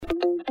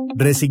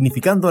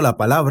Resignificando la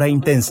palabra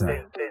intensa.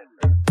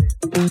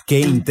 ¡Qué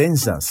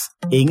intensas!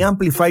 En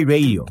Amplify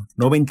Radio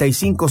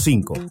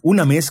 95.5,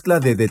 una mezcla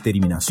de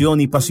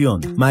determinación y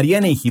pasión.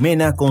 Mariana y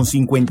Jimena con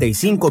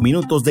 55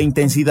 minutos de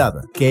intensidad.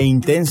 ¡Qué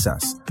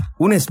intensas!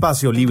 Un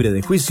espacio libre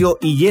de juicio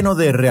y lleno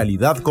de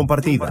realidad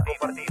compartida.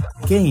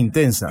 ¡Qué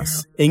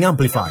intensas! En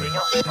Amplify.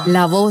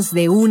 La voz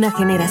de una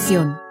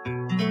generación.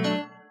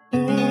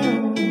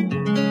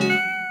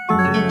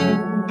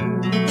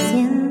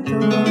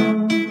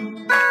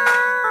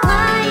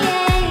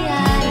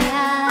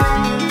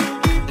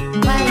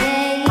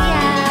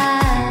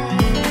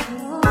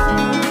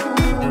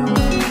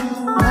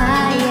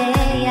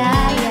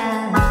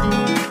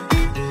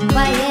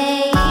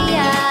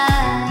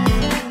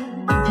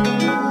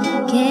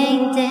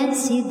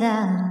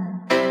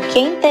 Qué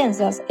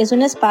intensas es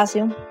un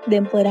espacio de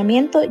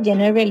empoderamiento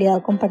lleno de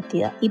realidad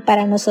compartida, y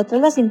para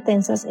nosotros las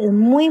intensas es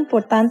muy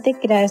importante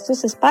crear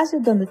estos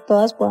espacios donde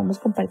todas podamos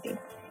compartir.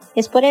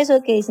 Es por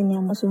eso que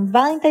diseñamos un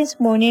Valentine's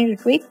Morning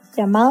Retreat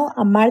llamado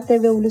Amor, cada,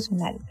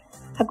 Revolucionario.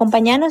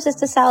 Acompáñanos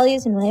este sábado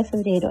 19 de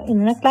febrero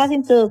en una clase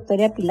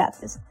introductoria a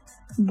Pilates,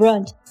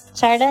 brunch,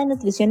 charla de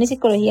nutrición y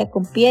psicología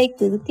con Pia y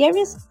Chris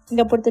Gutiérrez y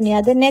la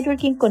oportunidad de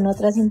networking con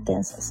otras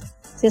intensas.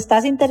 Si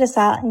estás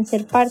interesada en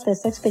ser parte de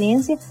esta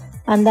experiencia,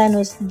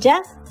 mándanos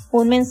ya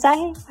un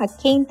mensaje a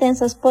Qué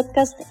Intensas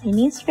Podcast en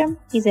Instagram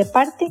y sé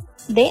parte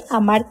de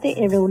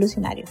Amarte el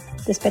Revolucionario.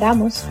 Te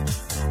esperamos.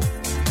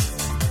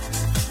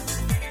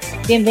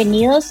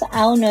 Bienvenidos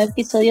a un nuevo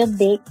episodio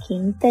de Qué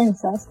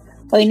Intensas.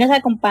 Hoy nos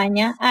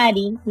acompaña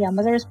Ari y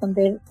vamos a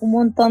responder un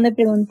montón de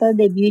preguntas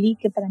de beauty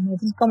que para mí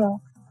es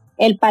como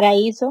el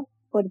paraíso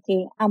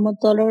porque amo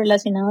todo lo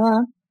relacionado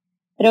a.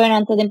 Pero bueno,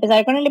 antes de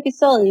empezar con el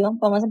episodio,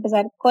 vamos a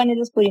empezar con el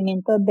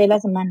descubrimiento de la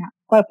semana.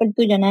 ¿Cuál fue el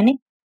tuyo, Nani?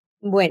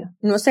 Bueno,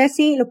 no sé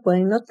si lo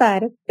pueden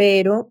notar,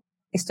 pero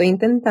estoy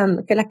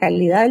intentando que la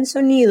calidad del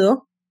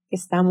sonido que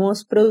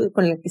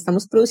con el que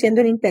estamos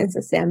produciendo en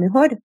Intensa sea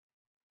mejor.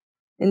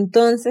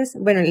 Entonces,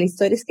 bueno, la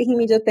historia es que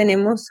Jimmy y yo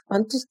tenemos,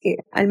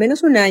 al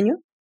menos un año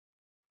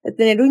de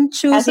tener un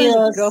chuzo de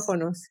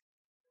micrófonos.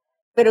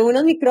 Pero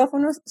unos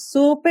micrófonos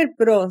súper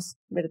pros,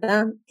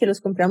 ¿verdad? Que los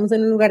compramos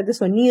en un lugar de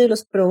sonido,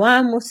 los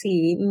probamos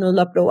y nos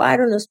lo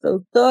aprobaron los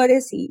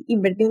productores y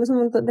invertimos un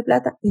montón de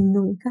plata y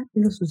nunca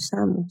los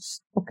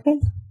usamos, ¿ok?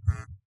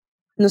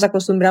 Nos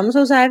acostumbramos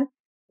a usar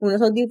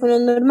unos audífonos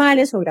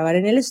normales o grabar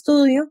en el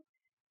estudio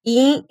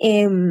y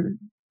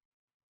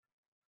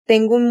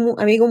tengo un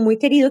amigo muy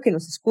querido que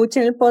nos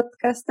escucha en el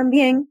podcast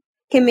también,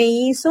 que me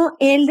hizo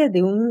él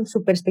desde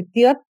su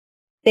perspectiva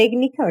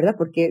técnica, ¿verdad?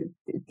 Porque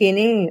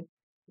tiene,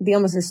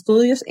 digamos,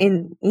 estudios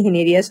en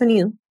ingeniería de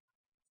sonido,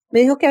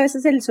 me dijo que a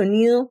veces el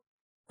sonido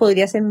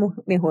podría ser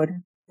mejor.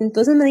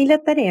 Entonces me di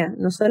la tarea,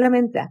 no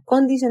solamente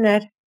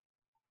acondicionar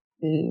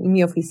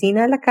mi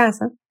oficina de la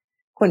casa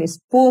con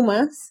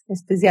espumas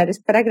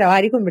especiales para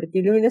grabar y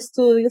convertirlo en un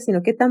estudio,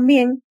 sino que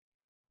también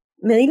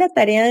me di la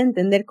tarea de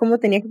entender cómo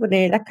tenía que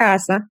poner la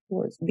casa,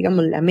 pues,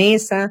 digamos, la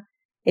mesa,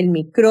 el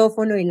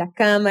micrófono y la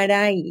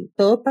cámara y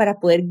todo para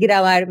poder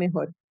grabar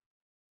mejor.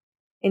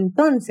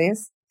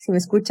 Entonces, si me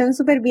escuchan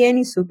súper bien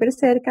y súper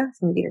cerca,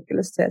 significa que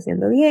lo estoy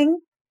haciendo bien.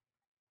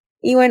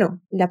 Y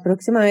bueno, la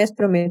próxima vez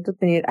prometo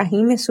tener a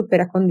Jime súper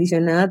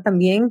acondicionada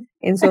también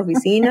en su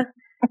oficina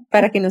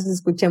para que nos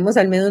escuchemos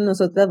al menos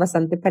nosotras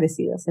bastante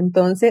parecidas.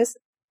 Entonces,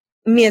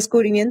 mi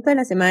descubrimiento de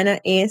la semana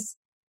es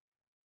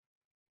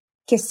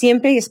que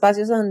siempre hay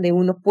espacios donde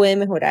uno puede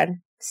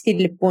mejorar si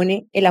le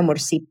pone el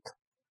amorcito.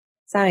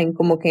 ¿Saben?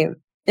 Como que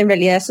en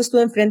realidad esto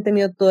estuvo enfrente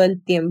mío todo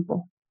el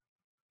tiempo.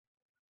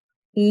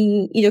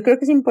 Y yo creo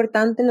que es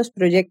importante en los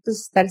proyectos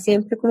estar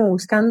siempre como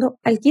buscando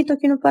algo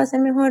que uno pueda hacer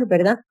mejor,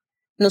 ¿verdad?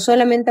 No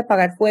solamente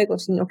apagar fuego,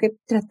 sino que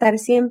tratar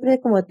siempre de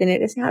como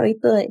tener ese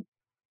hábito de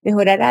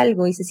mejorar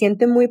algo y se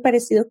siente muy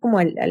parecido como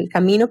al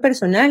camino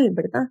personal,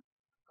 ¿verdad?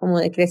 Como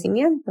de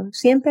crecimiento.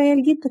 Siempre hay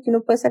algo que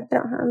uno puede estar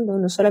trabajando,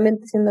 no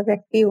solamente siendo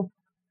reactivo.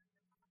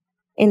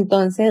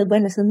 Entonces,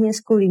 bueno, ese es mi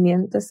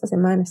descubrimiento esta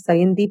semana. Está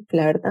bien deep,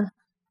 la verdad.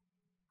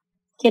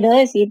 Quiero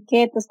decir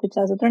que te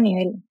escuchas a otro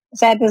nivel. O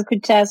sea, te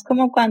escuchas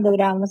como cuando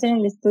grabamos en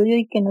el estudio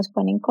y que nos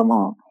ponen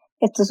como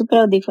estos super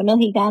audífonos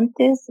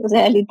gigantes. O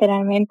sea,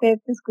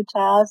 literalmente te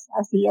escuchabas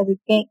así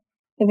que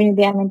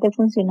definitivamente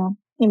funcionó.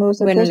 Y me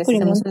gustó. Bueno, les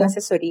hacemos una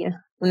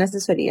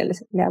asesoría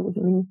le hago.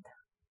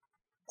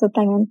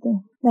 Totalmente,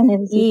 la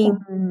necesito. ¿Y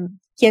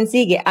quién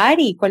sigue?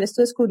 Ari, ¿cuál es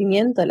tu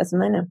descubrimiento de la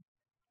semana?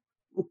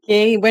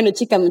 Ok, bueno,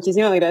 chicas,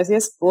 muchísimas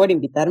gracias por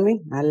invitarme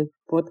al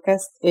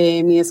podcast.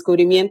 Mi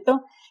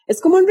descubrimiento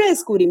es como un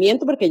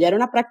redescubrimiento porque ya era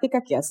una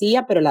práctica que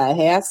hacía, pero la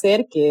dejé de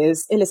hacer, que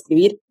es el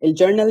escribir, el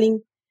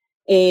journaling.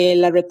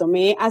 La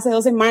retomé hace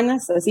 2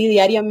 semanas, así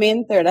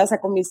diariamente, ¿verdad?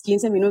 Saco mis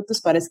 15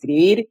 minutos para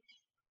escribir.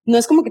 No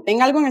es como que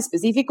tenga algo en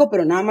específico,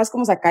 pero nada más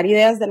como sacar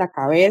ideas de la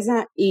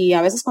cabeza. Y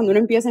a veces cuando uno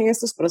empieza en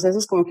estos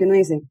procesos, como que uno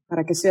dice,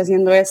 ¿para qué estoy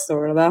haciendo esto,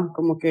 verdad?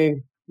 Como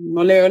que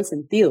no le veo el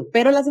sentido.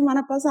 Pero la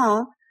semana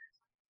pasada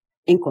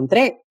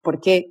encontré por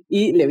qué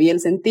y le vi el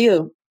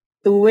sentido.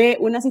 Tuve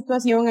una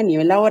situación a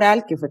nivel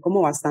laboral que fue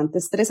como bastante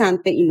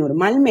estresante y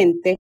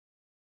normalmente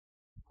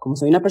como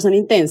soy una persona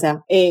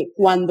intensa,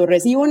 cuando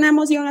recibo una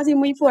emoción así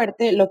muy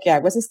fuerte, lo que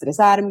hago es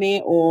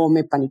estresarme o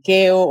me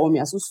paniqueo o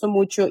me asusto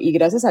mucho, y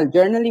gracias al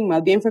journaling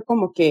más bien fue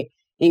como que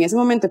en ese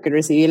momento que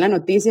recibí la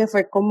noticia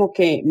fue como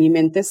que mi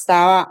mente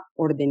estaba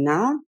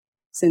ordenada,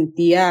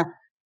 sentía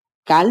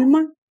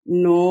calma,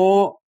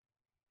 no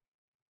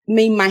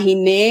me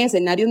imaginé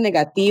escenarios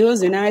negativos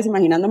de una vez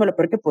imaginándome lo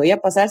peor que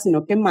podía pasar,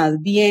 sino que más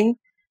bien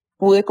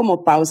pude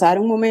como pausar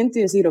un momento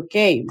y decir, ok,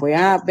 voy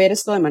a ver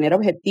esto de manera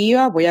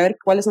objetiva, voy a ver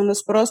cuáles son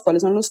los pros,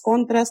 cuáles son los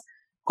contras.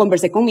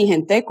 Conversé con mi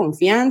gente de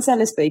confianza,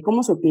 les pedí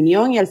como su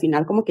opinión y al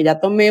final como que ya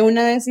tomé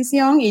una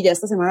decisión y ya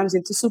esta semana me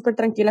siento súper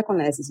tranquila con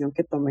la decisión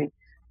que tomé.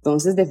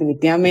 Entonces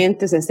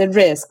definitivamente es este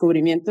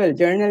redescubrimiento del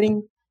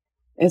journaling,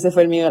 ese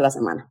fue el mío de la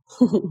semana.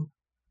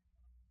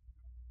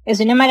 Es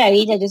una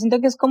maravilla, yo siento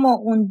que es como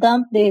un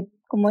dump de,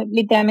 como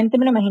literalmente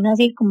me lo imagino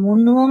así, como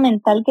un nudo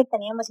mental que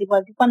teníamos,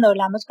 igual que cuando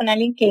hablamos con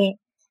alguien que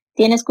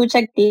tiene escucha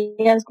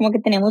activa, es como que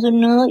tenemos un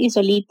nudo y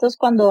solitos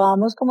cuando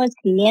vamos como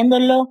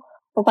escribiéndolo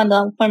o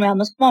cuando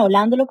vamos como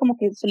hablándolo, como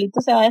que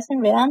solito se va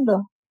desenredando.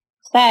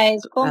 O sea,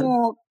 es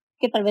como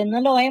que tal vez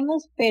no lo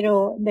vemos,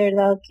 pero de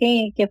verdad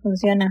que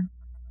funciona.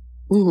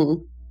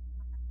 Uh-huh.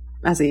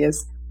 Así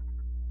es.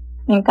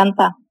 Me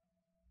encanta.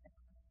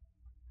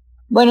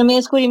 Bueno, mi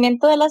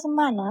descubrimiento de la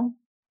semana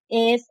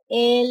es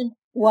el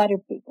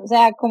waterpick. O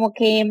sea, como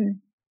que,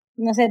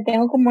 no sé,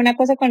 tengo como una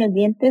cosa con los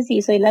dientes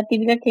y soy la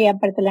típica que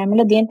aparte de lavarme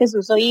los dientes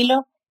uso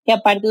hilo y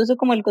aparte uso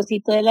como el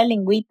cosito de la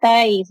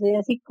lengüita y soy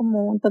así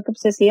como un toque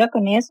obsesiva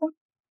con eso.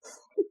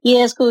 Y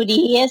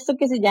descubrí esto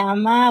que se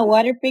llama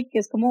waterpick, que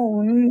es como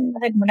un, o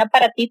sea, como un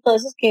aparatito de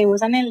esos que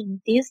usan en el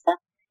dentista,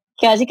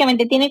 que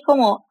básicamente tiene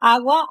como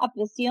agua a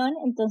presión,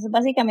 entonces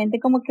básicamente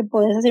como que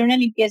puedes hacer una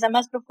limpieza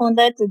más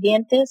profunda de tus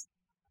dientes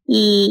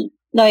y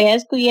lo había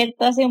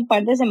descubierto hace un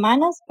par de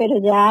semanas,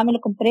 pero ya me lo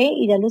compré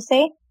y ya lo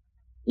usé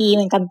y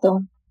me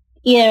encantó.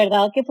 Y de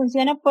verdad que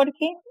funciona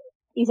porque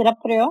hice la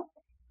prueba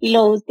y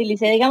lo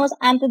utilicé, digamos,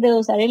 antes de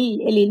usar el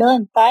hilo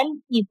dental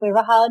y fue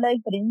bajado la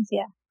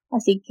diferencia.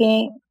 Así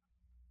que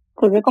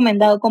fue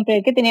recomendado. Compré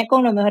el que tenía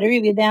como los mejores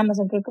reviews de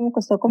Amazon, creo que me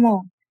costó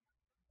como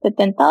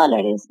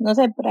 $70, no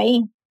sé, por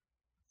ahí.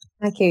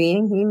 Ah, qué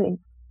bien, Jimé.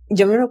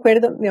 Yo me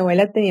recuerdo, mi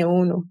abuela tenía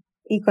uno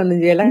y cuando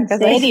llegué a la ¿En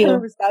casa ella serio? me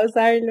gustaba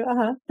usarlo,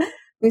 ajá.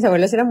 Mis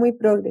abuelos eran muy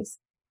progres,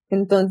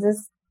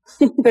 entonces,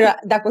 pero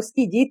da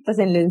cosquillitas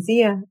en la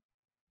encía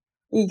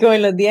y como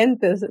en los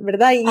dientes,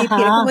 ¿verdad? Y tiene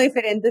como Ajá.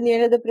 diferentes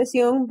niveles de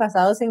presión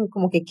basados en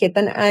como que qué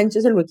tan ancho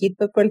es el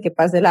huequito por el que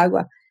pasa el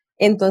agua.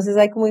 Entonces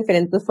hay como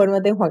diferentes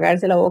formas de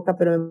enjuagarse la boca,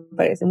 pero me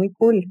parece muy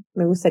cool.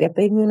 Me gustaría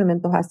pedirme uno, me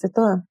antojaste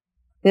toda.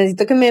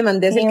 Necesito que me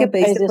mandes Sí, el que me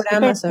pediste pareció por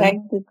súper Amazon.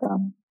 práctico.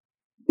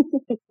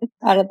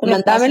 Ahora te lo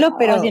paso.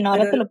 Mándamelo, O si no,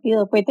 ahora te pero lo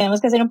pido. Pues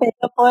tenemos que hacer un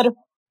pedido por...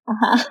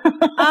 Ajá.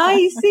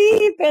 ay,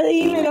 sí,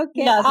 pedímelo,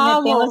 que Las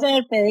metemos amo. en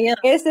el pedido.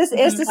 Este es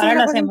Ahora lo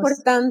una cosa hacemos.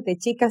 importante,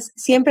 chicas.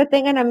 Siempre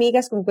tengan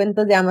amigas con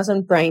cuentas de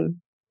Amazon Prime.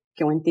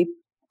 Qué buen tip.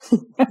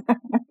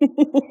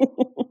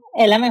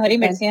 Es la mejor Bueno,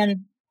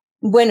 inversión.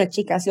 bueno,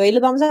 chicas, y hoy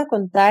les vamos a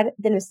contar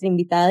de nuestra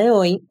invitada de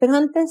hoy, pero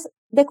antes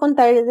de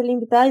contarles de la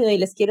invitada de hoy,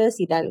 les quiero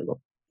decir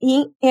algo.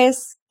 Y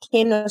es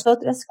que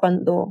nosotras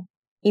cuando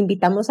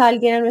invitamos a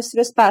alguien a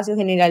nuestro espacio,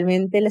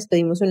 generalmente les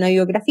pedimos una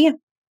biografía.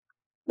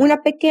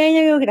 Una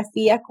pequeña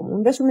biografía, como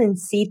un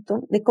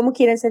resumencito de cómo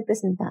quieren ser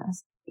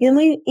presentadas. Y es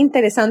muy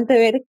interesante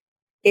ver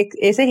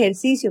ese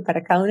ejercicio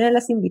para cada una de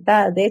las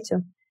invitadas, de hecho,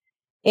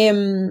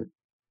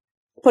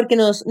 porque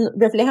nos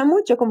refleja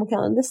mucho como que a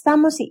dónde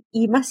estamos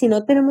y más si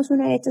no tenemos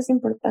una hecha es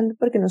importante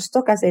porque nos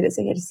toca hacer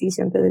ese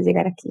ejercicio antes de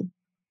llegar aquí.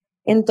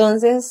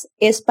 Entonces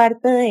es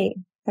parte de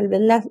tal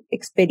vez la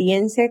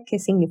experiencia que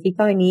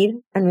significa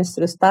venir a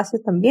nuestro espacio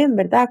también,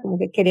 ¿verdad? Como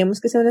que queremos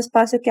que sea un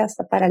espacio que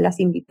hasta para las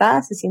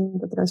invitadas se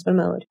sienta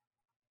transformador.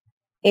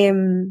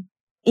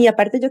 Y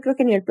aparte yo creo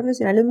que a nivel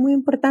profesional es muy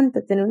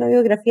importante tener una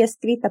biografía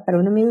escrita para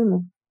uno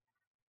mismo.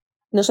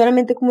 No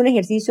solamente como un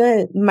ejercicio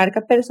de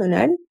marca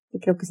personal, que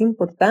creo que es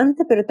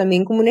importante, pero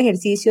también como un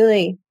ejercicio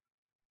de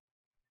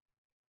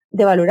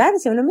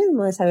valorarse a uno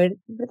mismo, de saber,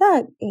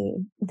 ¿verdad?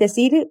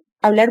 Decir,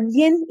 hablar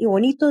bien y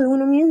bonito de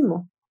uno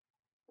mismo.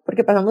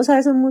 Porque pasamos a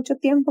veces mucho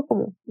tiempo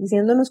como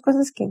diciéndonos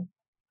cosas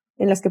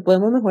en las que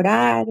podemos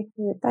mejorar,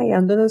 ¿verdad? Y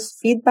dándonos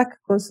feedback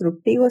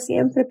constructivo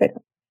siempre,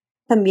 pero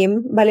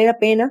también vale la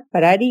pena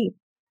parar y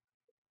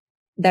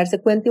darse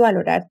cuenta y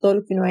valorar todo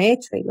lo que uno ha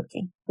hecho y lo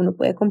que uno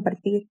puede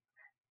compartir.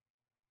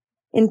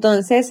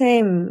 Entonces,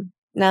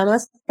 nada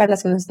más para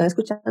las que nos están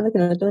escuchando, que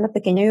no tengo una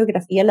pequeña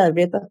biografía, las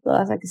reto a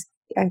todas a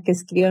que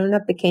escriban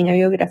una pequeña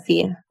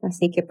biografía,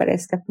 así que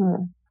parezca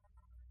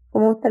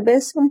como tal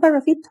vez un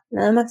parrafito,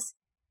 nada más.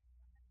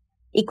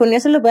 Y con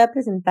eso les voy a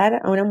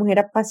presentar a una mujer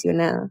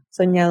apasionada,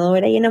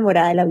 soñadora y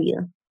enamorada de la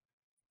vida,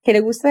 que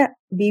le gusta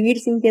vivir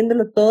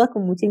sintiéndolo todo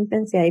con mucha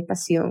intensidad y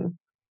pasión.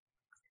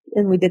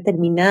 Es muy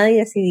determinada y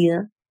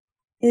decidida,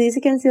 y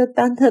dice que han sido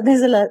tantas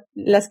veces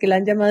las que la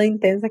han llamado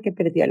intensa que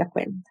perdió la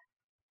cuenta.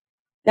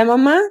 La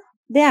mamá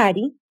de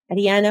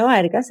Adriana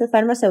Vargas, es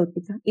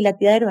farmacéutica y la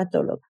tía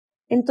dermatóloga.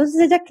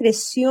 Entonces ella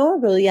creció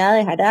rodeada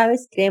de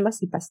jarabes,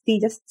 cremas y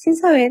pastillas sin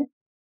saber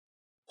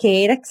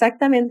que era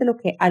exactamente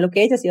a lo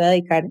que ella se iba a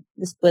dedicar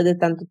después de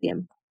tanto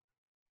tiempo.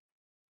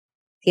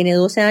 Tiene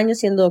 12 años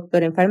siendo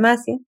doctora en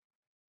farmacia.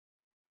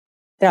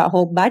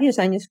 Trabajó varios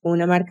años con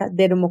una marca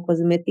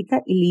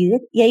dermocosmética y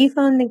líder, y ahí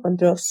fue donde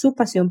encontró su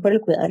pasión por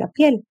el cuidado de la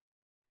piel.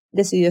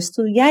 Decidió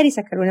estudiar y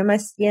sacar una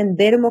maestría en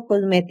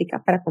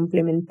dermocosmética para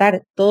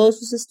complementar todos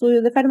sus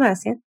estudios de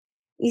farmacia,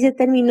 y se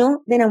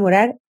terminó de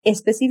enamorar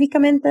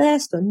específicamente de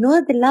esto,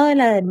 no del lado de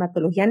la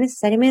dermatología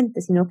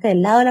necesariamente, sino que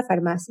del lado de la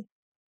farmacia.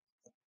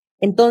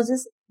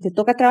 Entonces, le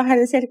toca trabajar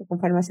de cerca con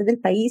farmacias del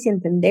país y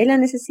entender las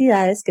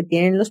necesidades que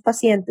tienen los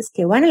pacientes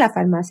que van a la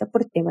farmacia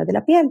por temas de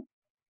la piel.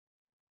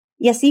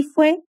 Y así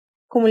fue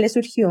como le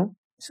surgió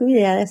su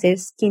idea de hacer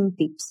Skin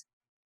Tips,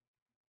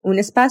 un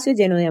espacio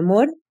lleno de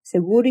amor,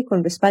 seguro y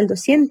con respaldo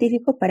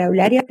científico para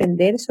hablar y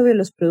aprender sobre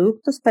los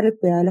productos para el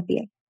cuidado de la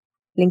piel.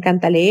 Le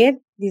encanta leer,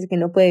 dice que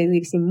no puede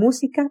vivir sin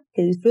música,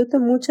 que disfruta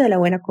mucho de la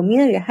buena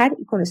comida, viajar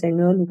y conocer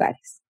nuevos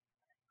lugares.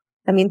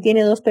 También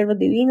tiene 2 perros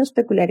divinos,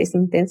 peculiares,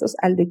 intensos,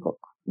 Aldo y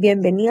Coco.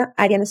 Bienvenida,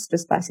 Aria, a nuestro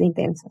espacio de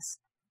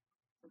Intensas.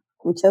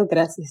 Muchas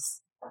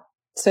gracias.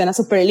 Suena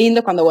súper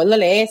lindo cuando vos lo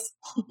lees.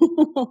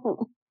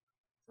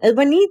 Es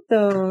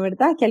bonito,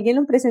 ¿verdad? Que alguien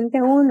lo presente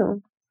a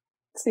uno.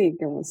 Sí,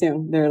 qué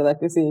emoción, de verdad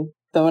que sí.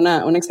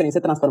 Toda una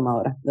experiencia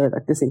transformadora, de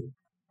verdad que sí.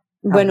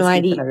 Bueno,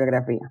 Ari, la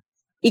biografía.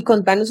 Y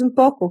contanos un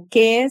poco,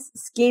 ¿qué es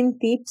Skin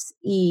Tips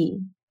y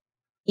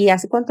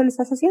hace cuánto lo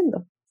estás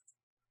haciendo?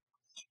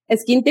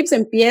 Skin Tips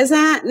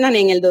empieza, Nani,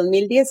 en el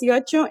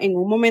 2018 en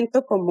un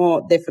momento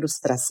como de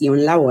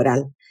frustración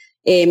laboral.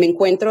 Me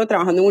encuentro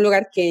trabajando en un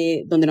lugar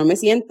donde no me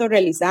siento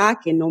realizada,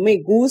 que no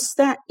me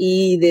gusta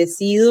y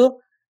decido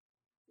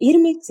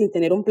irme sin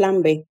tener un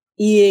plan B.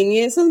 Y en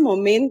esos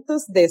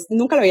momentos,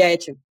 nunca lo había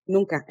hecho,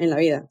 nunca en la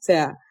vida. O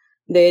sea,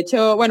 de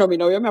hecho, bueno, mi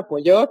novio me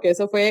apoyó, que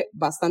eso fue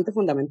bastante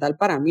fundamental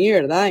para mí,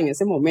 ¿verdad? En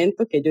ese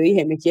momento que yo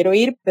dije, me quiero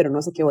ir, pero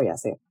no sé qué voy a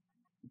hacer.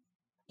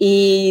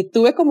 Y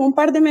tuve como un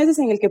par de meses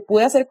en el que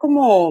pude hacer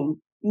como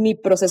mi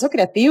proceso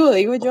creativo,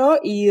 digo yo,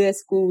 y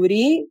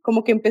descubrí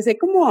como que empecé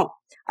como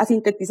a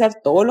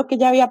sintetizar todo lo que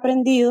ya había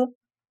aprendido,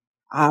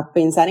 a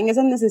pensar en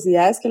esas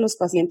necesidades que los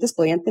pacientes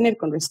podían tener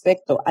con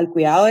respecto al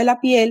cuidado de la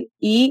piel,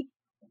 y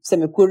se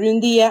me ocurre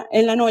un día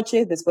en la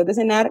noche, después de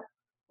cenar,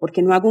 ¿por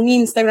qué no hago un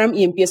Instagram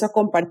y empiezo a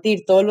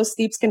compartir todos los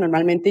tips que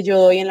normalmente yo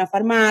doy en la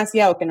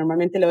farmacia o que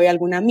normalmente le doy a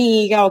alguna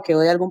amiga o que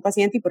doy a algún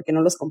paciente, y por qué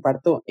no los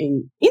comparto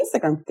en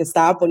Instagram, que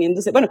estaba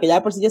poniéndose, bueno, que ya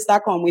de por sí ya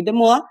estaba como muy de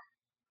moda?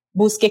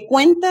 Busqué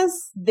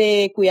cuentas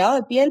de cuidado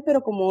de piel,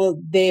 pero como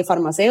de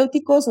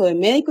farmacéuticos o de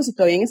médicos, y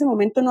todavía en ese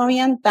momento no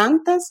habían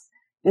tantas.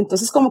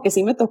 Entonces como que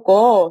sí me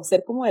tocó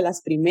ser como de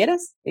las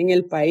primeras en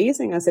el país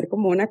en hacer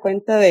como una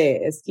cuenta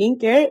de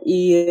skincare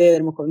y de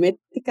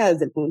dermocosmética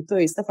desde el punto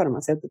de vista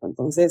farmacéutico.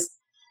 Entonces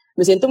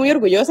me siento muy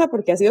orgullosa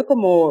porque ha sido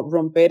como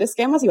romper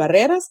esquemas y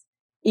barreras,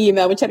 y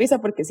me da mucha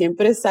risa porque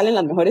siempre salen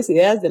las mejores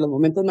ideas de los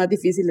momentos más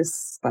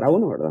difíciles para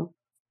uno, ¿verdad?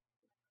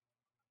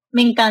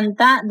 Me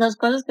encanta 2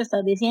 cosas que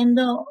estás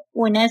diciendo.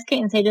 Una es que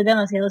en serio es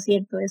demasiado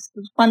cierto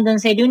esto. Cuando en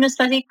serio uno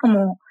está así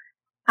como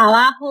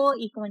abajo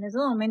y como en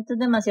esos momentos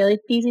demasiado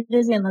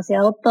difíciles y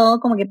demasiado todo,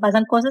 como que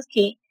pasan cosas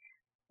que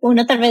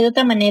uno tal vez de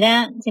otra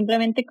manera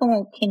simplemente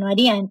como que no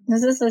haría.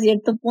 Entonces hasta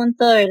cierto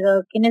punto de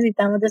verdad que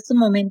necesitamos de estos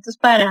momentos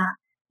para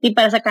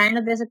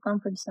sacarnos de ese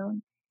comfort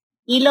zone.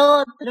 Y lo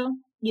otro,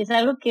 y es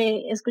algo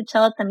que he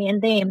escuchado también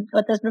de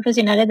otros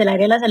profesionales del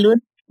área de la salud,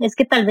 es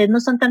que tal vez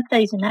no son tan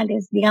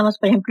tradicionales. Digamos,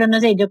 por ejemplo,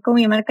 no sé, yo con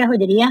mi marca de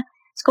joyería,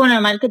 es como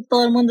normal que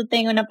todo el mundo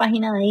tenga una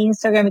página de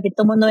Instagram y que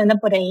todo el mundo venda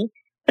por ahí,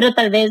 pero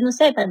tal vez, no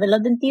sé, tal vez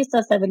los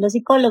dentistas, tal vez los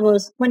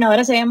psicólogos, bueno,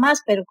 ahora se ve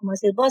más, pero como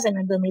decís vos, en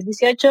el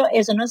 2018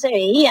 eso no se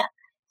veía.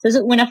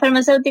 Entonces, una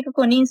farmacéutica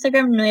con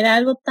Instagram no era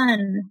algo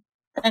tan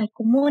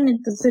común,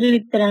 entonces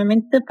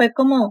literalmente fue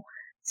como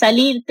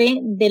salirte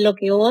de lo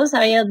que vos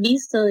habías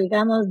visto,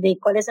 digamos, de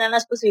cuáles eran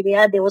las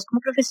posibilidades de vos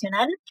como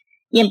profesional,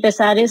 y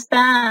empezar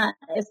esta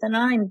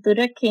nueva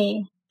aventura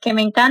que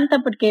me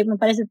encanta porque me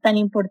parece tan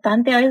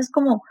importante a veces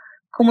como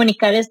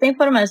comunicar esta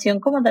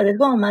información como tal vez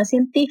como más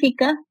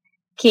científica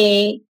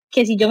que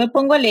si yo me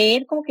pongo a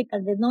leer como que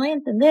tal vez no voy a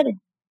entender.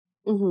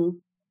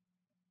 Uh-huh.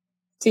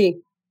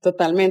 Sí,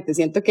 totalmente.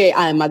 Siento que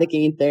además de que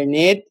en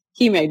internet,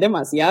 Jimmy, hay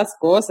demasiadas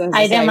cosas,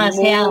 Hay o sea,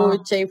 demasiado. hay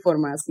mucha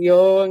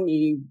información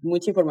y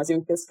mucha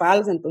información que es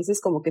falsa, entonces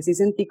como que sí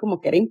sentí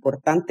como que era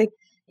importante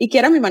y que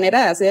era mi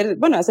manera de hacer,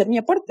 bueno, de hacer mi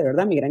aporte,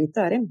 ¿verdad? Mi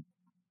granito de arena.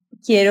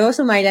 Quiero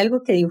sumar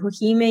algo que dijo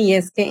Jime, y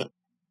es que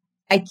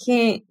hay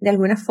que, de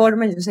alguna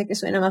forma, yo sé que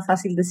suena más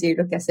fácil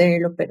decirlo que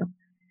hacerlo, pero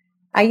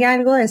hay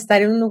algo de estar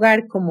en un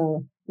lugar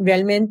como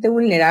realmente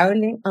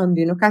vulnerable,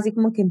 donde uno casi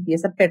como que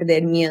empieza a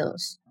perder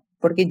miedos,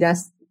 porque ya,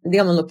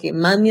 digamos, lo que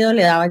más miedo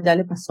le daba ya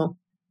le pasó.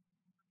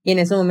 Y en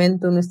ese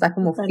momento uno está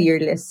como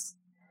fearless.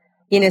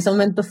 Y en ese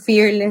momento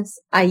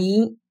fearless,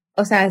 ahí,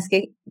 o sea, es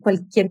que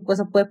cualquier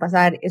cosa puede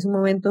pasar. Es un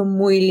momento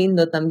muy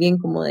lindo también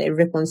como de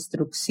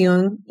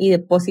reconstrucción y de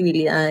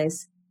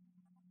posibilidades.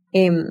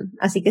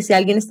 Así que si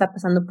alguien está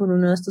pasando por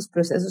uno de estos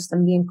procesos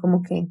también,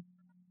 como que,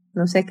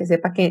 no sé, que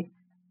sepa que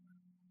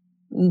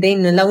no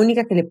es la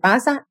única que le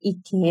pasa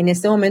y que en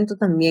este momento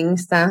también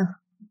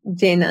está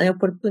llena de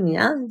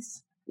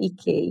oportunidades y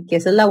que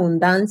esa es la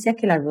abundancia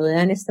que la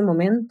rodea en este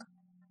momento.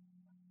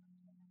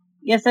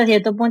 Y hasta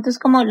cierto punto es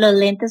como los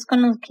lentes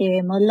con los que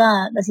vemos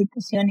las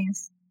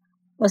situaciones.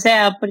 O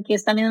sea, porque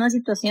esta misma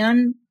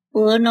situación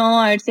pudo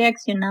no haberse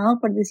accionado,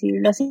 por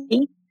decirlo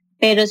así,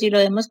 pero si lo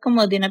vemos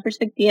como de una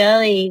perspectiva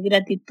de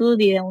gratitud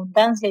y de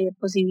abundancia y de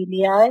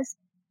posibilidades,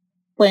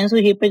 pueden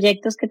surgir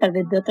proyectos que tal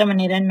vez de otra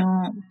manera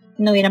no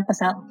hubieran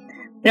pasado.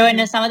 Pero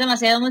bueno, estamos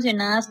demasiado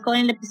emocionadas con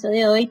el episodio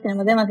de hoy,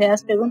 tenemos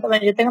demasiadas preguntas.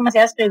 Bueno, yo tengo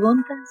demasiadas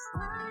preguntas.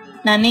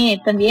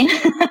 Nani también.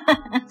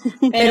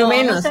 pero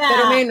menos.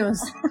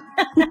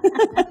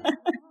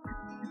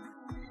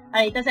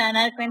 Ahorita se van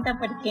a dar cuenta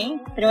por qué.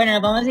 Pero bueno,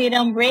 nos vamos a ir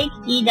a un break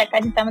y ya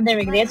casi estamos de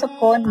regreso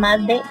con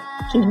más de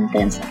Qué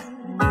Intensas.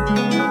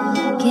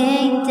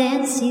 Qué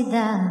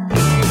intensidad.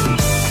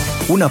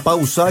 Una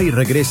pausa y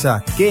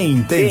regresa Qué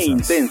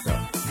Intensas.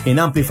 En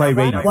Amplify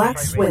Radio.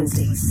 Wax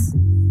Wednesdays.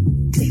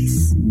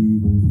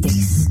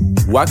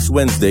 Wax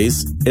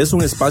Wednesdays es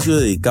un espacio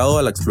dedicado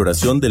a la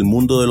exploración del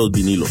mundo de los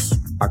vinilos.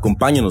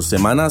 Acompáñanos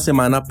semana a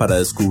semana para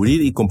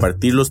descubrir y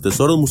compartir los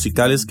tesoros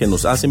musicales que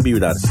nos hacen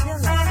vibrar.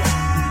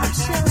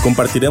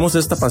 Compartiremos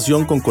esta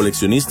pasión con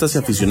coleccionistas y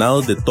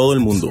aficionados de todo el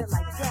mundo.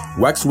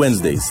 Wax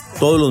Wednesdays,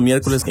 todos los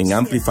miércoles en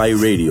Amplify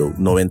Radio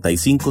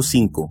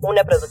 95.5.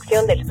 Una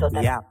producción del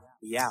sótano.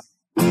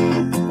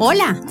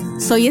 Hola,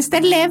 soy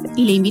Esther Lev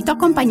y le invito a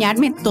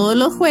acompañarme todos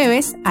los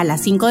jueves a las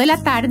 5 de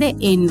la tarde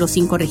en Los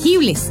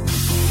Incorregibles.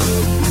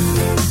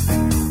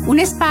 Un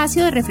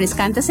espacio de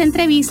refrescantes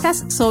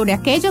entrevistas sobre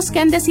aquellos que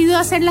han decidido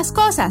hacer las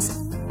cosas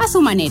a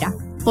su manera,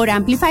 por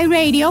Amplify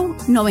Radio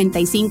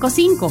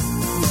 95.5.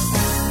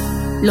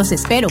 Los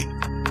espero.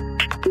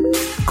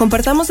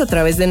 Compartamos a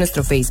través de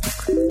nuestro Facebook,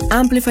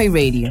 Amplify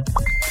Radio.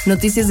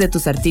 Noticias de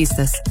tus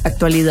artistas,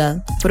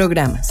 actualidad,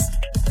 programas.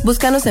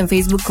 Búscanos en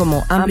Facebook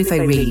como Amplify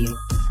Radio.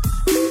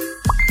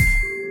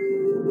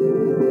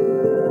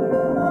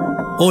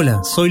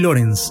 Hola, soy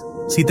Lorenz.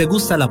 Si te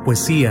gusta la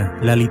poesía,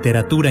 la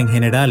literatura en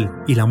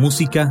general y la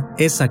música,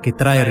 esa que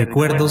trae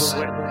recuerdos,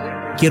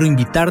 quiero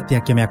invitarte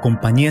a que me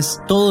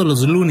acompañes todos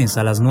los lunes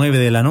a las 9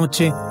 de la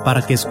noche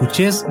para que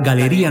escuches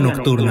Galería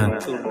Nocturna,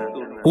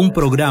 un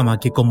programa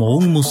que como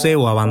un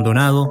museo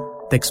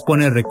abandonado te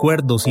expone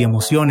recuerdos y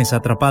emociones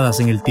atrapadas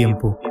en el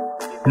tiempo.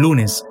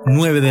 Lunes,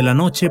 9 de la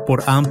noche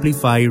por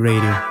Amplify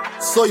Radio.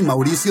 Soy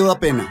Mauricio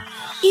Dapena.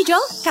 Y yo,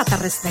 Cata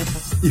Respeto.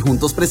 Y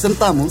juntos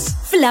presentamos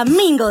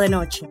Flamingo de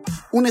Noche.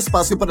 Un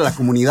espacio para la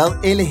comunidad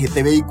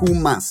LGTBIQ+.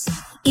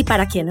 ¿Y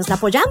para quienes la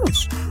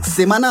apoyamos?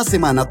 Semana a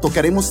semana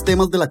tocaremos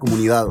temas de la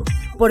comunidad.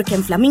 Porque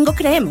en Flamingo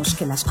creemos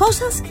que las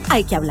cosas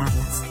hay que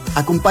hablarlas.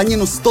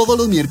 Acompáñenos todos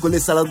los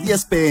miércoles a las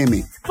 10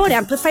 p.m. Por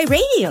Amplify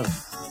Radio.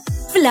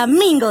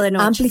 Flamingo de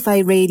Noche.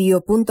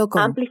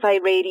 Amplifyradio.com.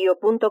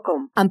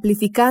 Amplifyradio.com.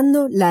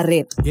 Amplificando la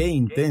red. Qué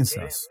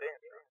Intensas.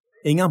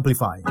 En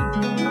Amplify.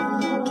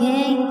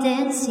 Qué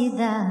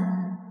intensidad.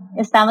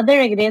 Estamos de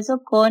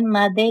regreso con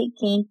más de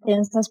Qué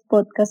Intensas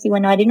Podcast. Y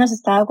bueno, Ari nos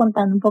estaba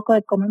contando un poco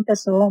de cómo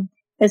empezó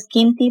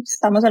Skin Tips.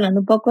 Estamos hablando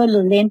un poco de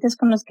los lentes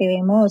con los que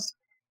vemos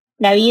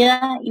la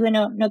vida. Y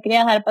bueno, no quería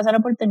dejar pasar la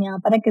oportunidad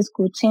para que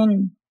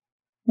escuchen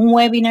un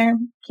webinar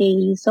que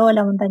hizo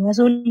La Montaña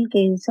Azul, que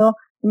hizo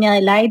doña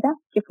Adelaida,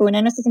 que fue una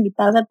de nuestras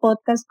invitadas al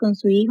podcast con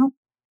su hijo,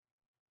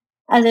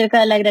 acerca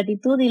de la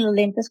gratitud y los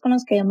lentes con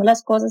los que vemos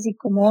las cosas y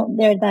cómo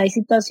de verdad hay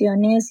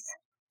situaciones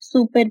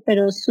súper,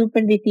 pero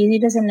súper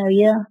difíciles en la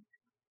vida,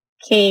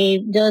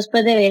 que yo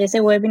después de ver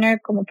ese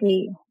webinar como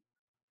que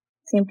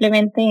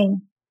simplemente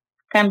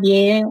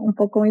cambié un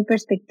poco mi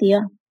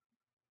perspectiva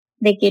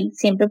de que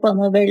siempre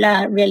podemos ver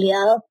la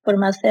realidad, por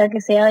más fea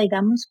que sea,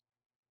 digamos,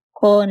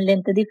 con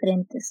lentes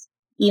diferentes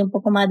y un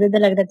poco más desde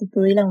la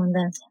gratitud y la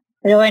abundancia.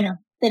 Pero bueno,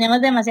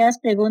 tenemos demasiadas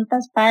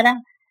preguntas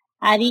para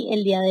Ari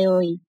el día de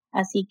hoy,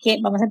 así que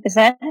vamos a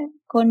empezar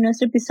con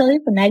nuestro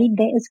episodio con Ari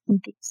de Skin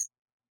Tips.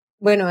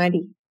 Bueno,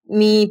 Ari,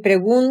 mi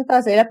pregunta va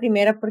a ser la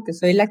primera porque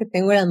soy la que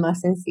tengo las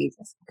más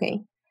sencillas, ¿ok?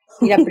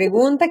 Y la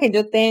pregunta que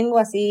yo tengo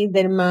así,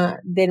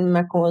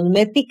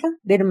 dermocosmética,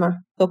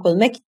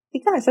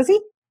 ¿es así?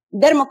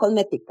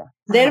 Dermocosmética.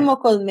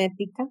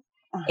 Dermocosmética.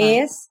 Ajá.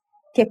 Es,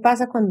 ¿qué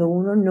pasa cuando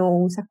uno no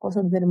usa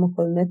cosas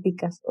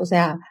dermocosméticas? O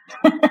sea,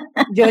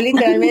 yo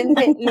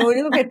literalmente lo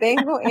único que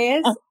tengo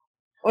es,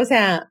 o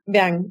sea,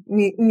 vean,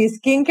 mi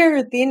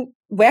skincare routine,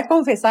 voy a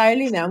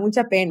confesarlo y me da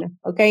mucha pena,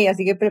 ¿ok?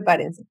 Así que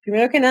prepárense.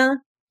 Primero que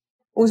nada,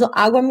 uso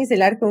agua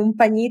micelar con un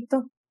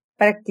pañito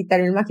para quitar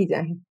el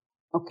maquillaje.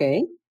 Ok.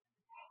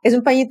 Es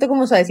un pañito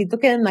como suavecito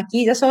que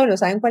desmaquilla solo,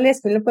 ¿saben cuál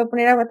es? ¿Que uno le puede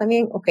poner agua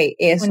también? Ok,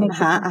 eso.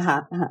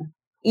 Ajá.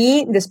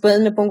 Y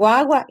después me pongo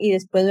agua y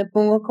después me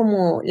pongo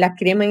como la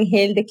crema en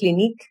gel de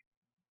Clinique.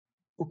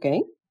 Ok.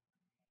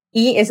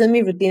 Y esa es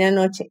mi rutina de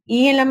noche.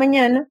 Y en la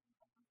mañana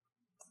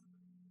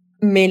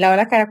me lavo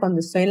la cara cuando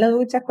estoy en la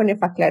ducha con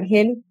Effaclar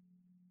Gel.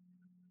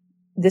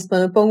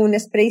 Después me pongo un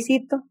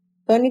spraycito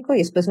tónico y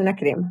después una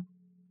crema.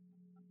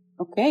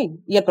 Ok.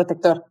 ¿Y el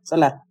protector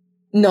solar?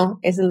 No,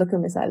 eso es lo que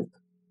me salto.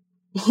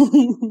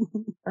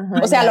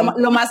 Ajá, O sea, ya.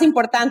 lo más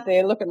importante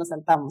es lo que nos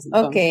saltamos.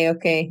 Entonces.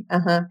 Ok,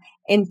 ajá.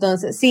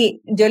 Entonces,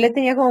 sí, yo le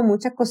tenía como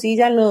mucha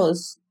cosilla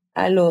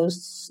a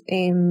los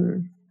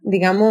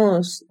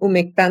digamos,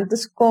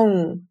 humectantes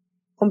con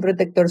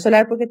protector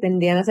solar porque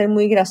tendrían a ser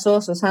muy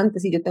grasosos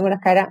antes y yo tengo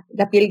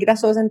la piel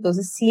grasosa,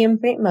 entonces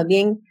siempre, más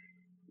bien,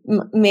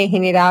 me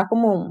generaba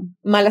como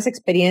malas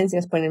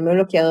experiencias ponerme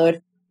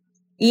bloqueador.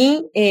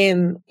 Y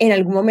en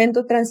algún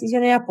momento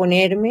transicioné a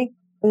ponerme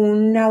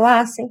una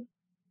base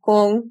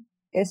con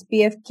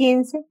SPF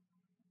 15,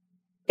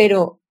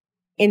 pero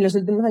en los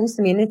últimos años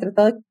también he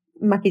tratado de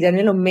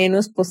maquillarme lo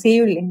menos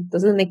posible.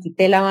 Entonces me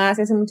quité la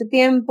base hace mucho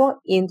tiempo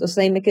y entonces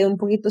ahí me quedé un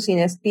poquito sin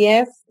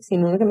SPF,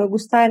 sin uno que me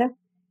gustara.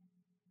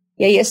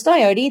 Y ahí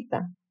estoy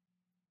ahorita.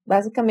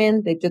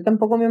 Básicamente, yo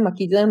tampoco me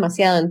maquillo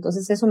demasiado,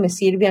 entonces eso me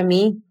sirve a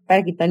mí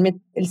para quitarme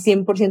el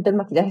 100% del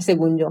maquillaje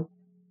según yo.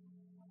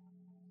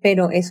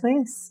 Pero eso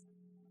es.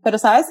 Pero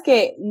sabes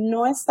que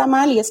no está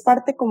mal y es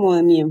parte como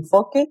de mi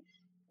enfoque,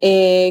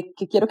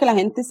 que quiero que la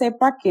gente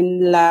sepa que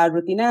la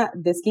rutina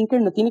de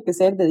skincare no tiene que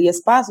ser de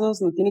 10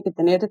 pasos, no tiene que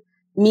tener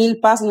 1000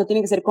 pasos, no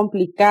tiene que ser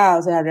complicada,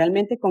 o sea,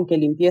 realmente con que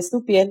limpies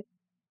tu piel,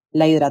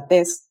 la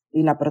hidrates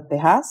y la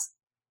protejas,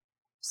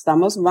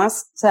 estamos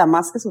más, o sea,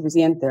 más que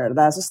suficiente,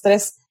 ¿verdad? Esos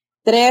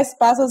tres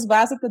pasos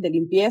básicos de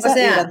limpieza, O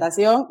sea,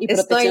 hidratación y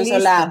estoy protección lista.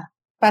 solar.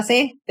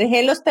 Pasé,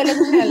 dejé los pelos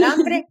en el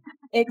alambre.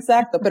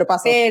 Exacto, pero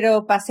pasó.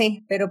 Pero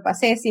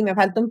pasé, sí, me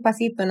falta un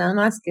pasito nada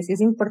más, que sí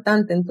es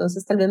importante,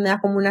 entonces tal vez me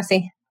da como una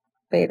C,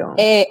 pero...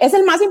 Es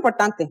el más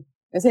importante,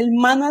 es el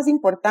más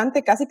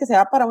importante, casi que se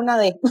va para una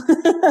D,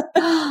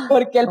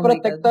 porque el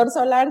protector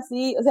solar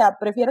sí, o sea,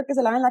 prefiero que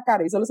se laven la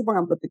cara y solo se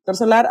pongan protector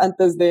solar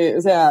antes de,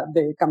 o sea,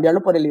 de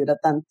cambiarlo por el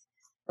hidratante.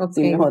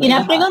 Okay. Sí, mejor. Y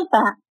una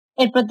pregunta,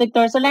 ¿el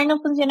protector solar no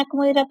funciona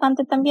como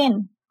hidratante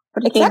también?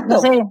 Porque, exacto. no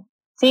sé,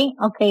 sí,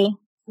 ok.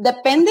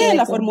 Depende de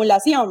la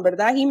formulación,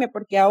 ¿verdad, Jime?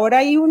 Porque ahora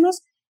hay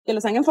unos que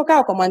los han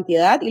enfocado como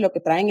antiedad y lo que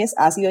traen es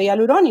ácido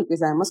hialurónico y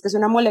sabemos que es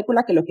una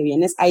molécula que lo que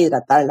viene es a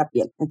hidratar la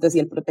piel. Entonces, si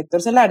el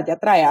protector solar ya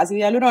trae ácido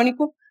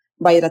hialurónico,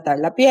 va a hidratar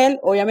la piel.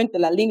 Obviamente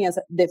las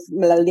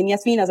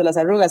líneas finas o las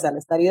arrugas al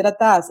estar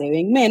hidratadas se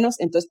ven menos,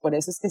 entonces por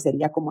eso es que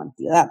sería como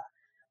antiedad.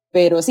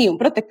 Pero sí, un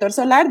protector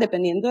solar,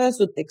 dependiendo de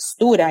su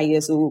textura y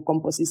de su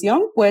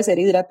composición, puede ser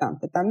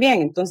hidratante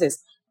también.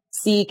 Entonces,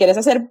 si quieres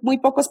hacer muy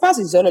pocos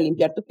pasos y solo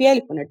limpiar tu piel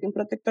y ponerte un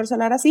protector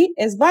solar así,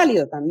 es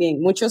válido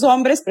también. Muchos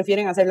hombres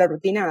prefieren hacer la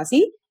rutina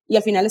así y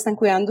al final están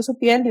cuidando su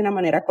piel de una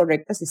manera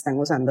correcta si están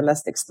usando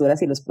las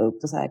texturas y los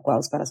productos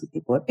adecuados para su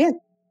tipo de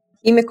piel.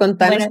 Y me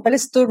contanos cuál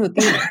es tu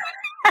rutina.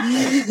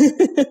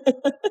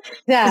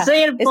 O sea, soy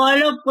el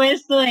polo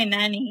opuesto de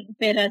Nani,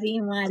 pero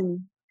así mal. O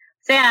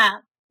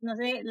sea, no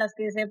sé, las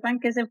que sepan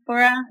que es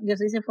Sephora, yo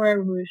soy Sephora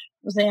Rouge.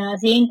 O sea,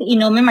 así, y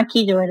no me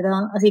maquillo,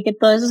 ¿verdad? Así que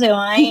todo eso se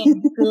va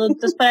en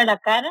productos para la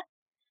cara.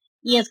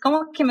 Y es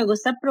como que me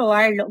gusta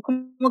probarlo.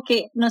 Como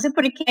que, no sé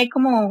por qué hay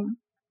como,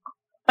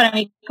 para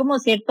mí, como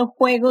cierto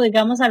juego,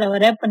 digamos, a la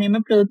hora de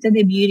ponerme productos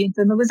de beauty.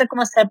 Entonces me gusta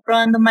como estar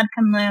probando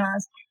marcas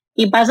nuevas.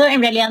 Y paso,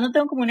 en realidad no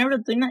tengo como una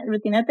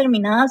rutina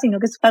terminada, sino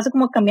que paso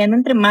como cambiando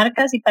entre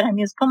marcas y para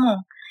mí es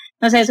como,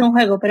 no sé, es un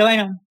juego, pero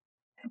bueno.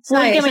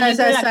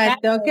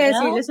 Tengo que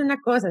decirles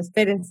una cosa,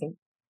 espérense.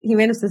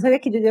 Jimena, usted sabía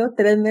que yo llevo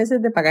 3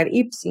 meses de pagar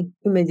Ipsy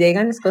y me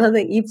llegan las cosas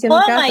de Ipsy a mi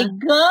casa. ¡Oh, my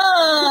God!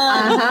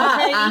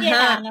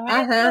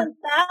 Ajá.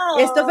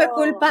 Esto fue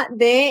culpa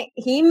de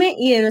Jime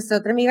y de nuestra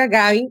otra amiga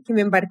Gaby, que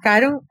me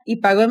embarcaron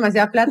y pago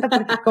demasiada plata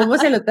porque cómo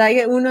se lo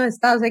trae uno de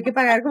Estados, hay que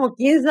pagar como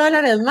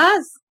 $15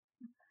 más.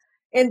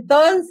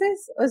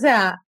 Entonces, o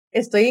sea,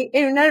 estoy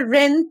en una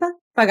renta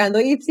pagando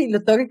Ipsy,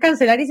 lo tengo que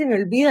cancelar y se me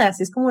olvida,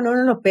 así es como no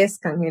lo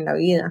pescan en la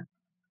vida.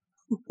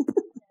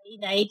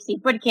 Sí,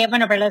 porque,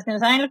 bueno, para los que no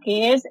saben lo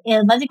que es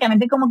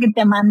básicamente como que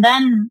te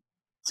mandan,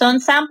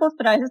 son samples,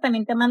 pero a veces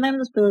también te mandan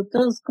los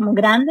productos como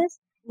grandes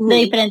de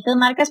diferentes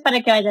marcas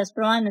para que vayas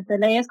probando. Entonces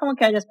la idea es como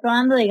que vayas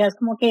probando, digas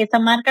como que esta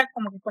marca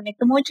como que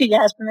conecto mucho y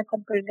ya después me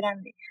compro el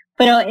grande.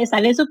 Pero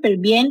sale súper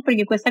bien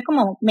porque cuesta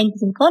como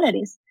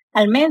 $25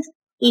 al mes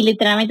y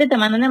literalmente te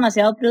mandan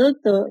demasiado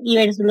producto y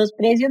versus los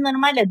precios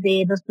normales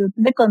de los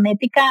productos de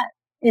cosmética,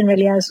 en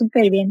realidad es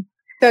súper bien.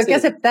 Tengo que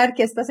aceptar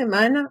que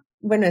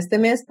este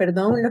mes,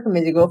 perdón, lo que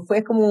me llegó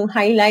fue como un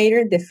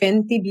highlighter de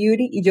Fenty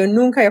Beauty y yo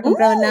nunca había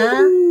comprado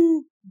nada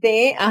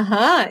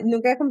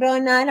nunca había comprado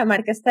nada de la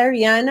marca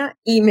Adriana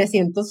y me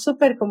siento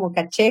súper como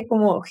caché,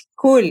 como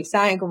cool,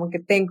 ¿saben? Como que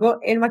tengo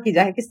el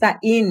maquillaje que está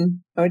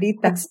in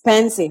ahorita.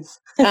 Expensive.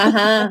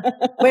 Ajá.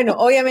 Bueno,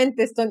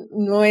 obviamente esto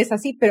no es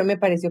así, pero me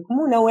pareció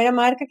como una buena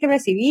marca que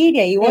recibir y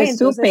ahí voy.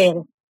 Súper.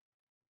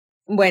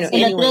 Bueno,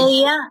 el otro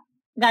día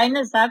Gaby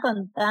nos estaba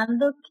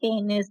contando que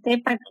en este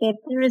paquete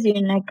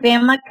recibió una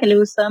crema que le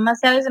gustó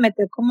demasiado y se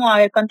metió como a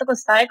ver cuánto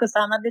costaba y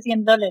costaba más de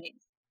 $100.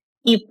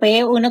 Y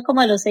fue uno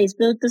como de los 6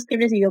 productos que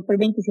recibió por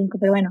 25,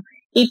 pero bueno,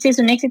 Ipsy es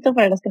un éxito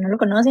para los que no lo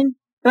conocen.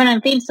 Bueno,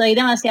 en fin, soy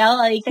demasiado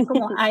adicta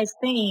como a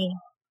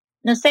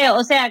no sé,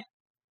 o sea,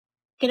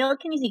 creo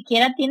que ni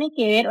siquiera tiene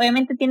que ver,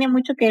 obviamente tiene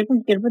mucho que ver con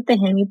que quiero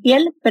proteger mi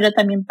piel, pero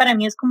también para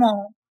mí es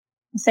como,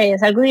 no sé,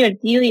 es algo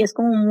divertido y es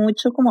como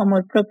mucho como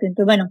amor propio.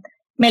 Entonces, bueno,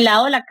 me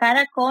lavo la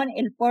cara con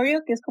el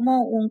Foreo, que es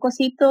como un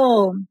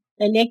cosito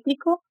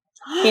eléctrico,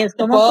 que es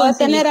 ¿Te como puedo con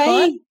detener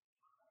silicón. ahí?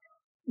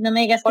 No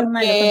me digas que es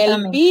malo, Porque él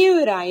contame.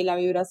 vibra y la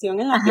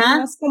vibración en la piel Ajá.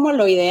 no es como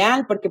lo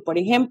ideal, porque por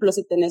ejemplo,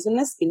 si tenés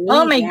una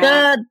Oh my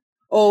espinilla God.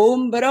 o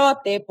un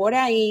brote por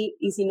ahí,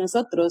 y si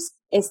nosotros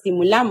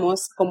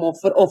estimulamos como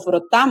o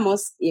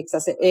frotamos, y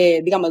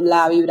digamos,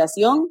 la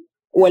vibración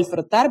o el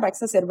frotar va a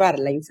exacerbar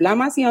la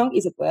inflamación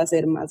y se puede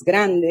hacer más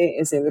grande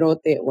ese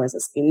brote o esa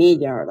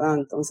espinilla, ¿verdad?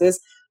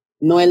 Entonces,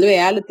 no es lo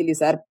ideal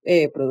utilizar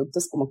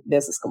productos como de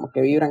esos, como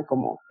que vibran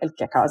como el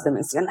que acabas de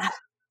mencionar.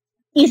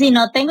 Y si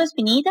no tengo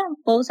espinilla,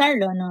 ¿puedo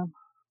usarlo o no?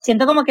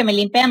 Siento como que me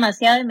limpia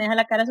demasiado y me deja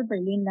la cara súper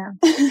linda.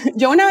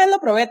 Yo una vez lo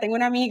probé, tengo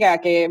una amiga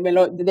que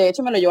de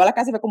hecho me lo llevó a la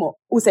casa y fue como,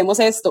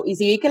 usemos esto. Y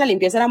si vi que la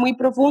limpieza era muy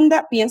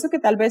profunda, pienso que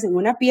tal vez en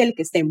una piel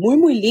que esté muy,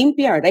 muy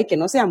limpia, ¿verdad? Y que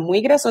no sea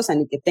muy grasosa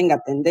ni que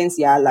tenga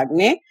tendencia al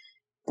acné,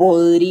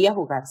 podría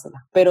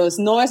jugársela. Pero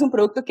no es un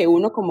producto que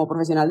uno como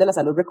profesional de la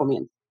salud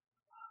recomienda.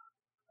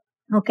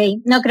 Ok,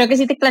 no, creo que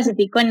sí te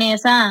clasifico en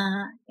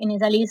esa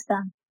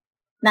lista.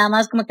 Nada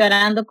más como que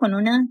ahora ando con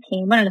una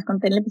que, bueno, les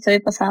conté en el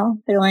episodio pasado,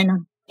 pero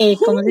bueno,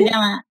 ¿cómo se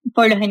llama?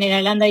 Por lo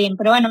general anda bien.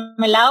 Pero bueno,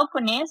 me lavo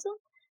con eso.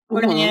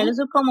 Por lo general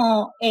uso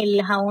como el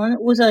jabón,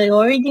 uso de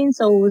Origins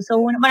o uso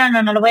uno,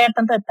 bueno, no lo voy a dar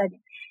tanto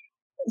detalle.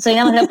 Soy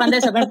demasiado fan de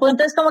eso, pero el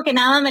punto es como que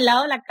nada más me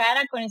lavo la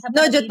cara con esa.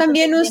 No, yo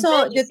también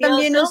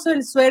uso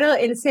el suero,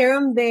 el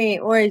serum de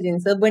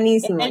Origins, es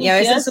buenísimo. Y a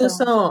veces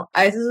uso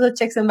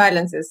checks and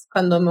balances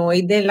cuando me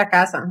voy de la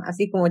casa,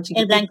 así como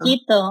chiquitito. El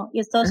blanquito,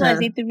 y es todo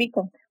suavecito y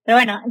rico. Pero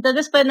bueno,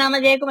 entonces pues nada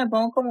más llego, me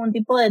pongo como un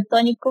tipo de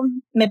tónico,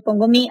 me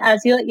pongo mi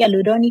ácido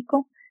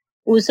hialurónico,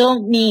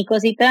 uso mi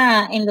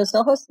cosita en los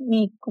ojos,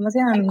 ¿cómo se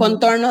llama? ¿El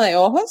contorno de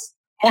ojos?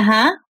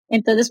 Ajá,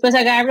 entonces pues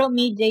agarro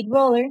mi Jade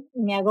Roller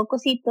y me hago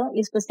cosito, y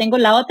después tengo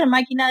la otra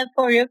máquina de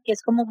Foreo, que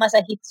es como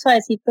masajitos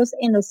suavecitos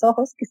en los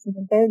ojos, que se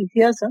siente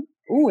delicioso.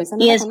 Esa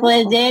no y la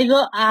después conozco. llego,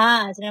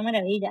 es una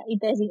maravilla, y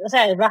o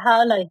sea, he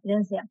bajado la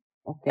diferencia.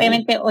 Okay.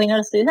 Obviamente hoy no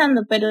lo estoy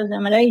usando, pero es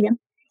una maravilla.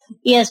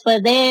 Y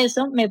después de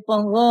eso me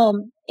pongo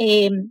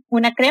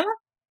una crema,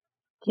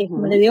 que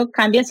como les digo,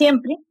 cambia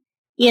siempre,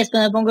 y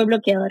después me pongo el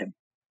bloqueador.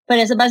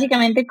 Pero eso es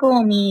básicamente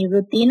como mi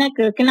rutina.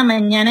 Creo que en la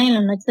mañana y en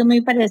la noche es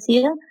muy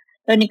parecida.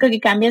 Lo único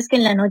que cambia es que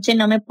en la noche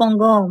no me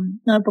pongo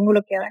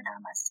bloqueador nada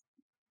más.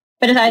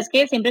 Pero sabes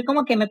que siempre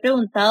como que me he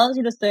preguntado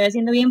si lo estoy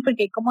haciendo bien,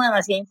 porque hay como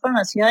demasiada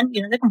información y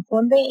uno se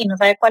confunde y no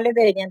sabe cuáles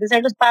deberían de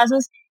ser los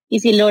pasos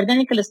y si el orden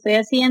en que lo estoy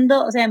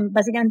haciendo, o sea,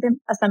 básicamente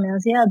hasta me da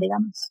ansiedad,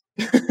 digamos.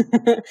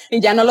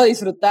 Y ya no lo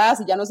disfrutas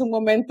y ya no es un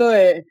momento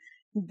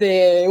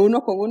de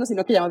uno con uno,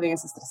 sino que ya más bien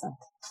es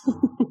estresante.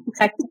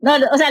 Exacto. No,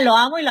 o sea, lo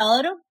amo y lo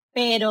adoro,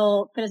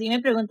 pero sí me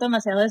pregunto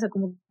demasiado eso,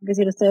 como que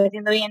si lo estoy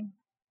haciendo bien.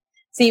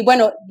 Sí,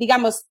 bueno,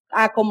 digamos,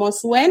 como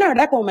suena,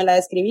 ¿verdad? Como me la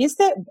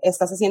describiste,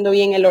 estás haciendo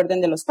bien el orden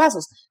de los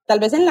pasos.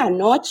 Tal vez en la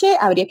noche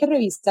habría que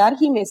revisar,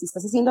 Jiménez, si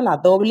estás haciendo la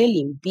doble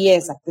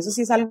limpieza. Eso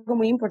sí es algo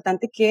muy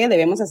importante que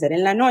debemos hacer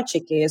en la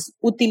noche, que es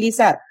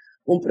utilizar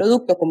un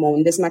producto como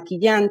un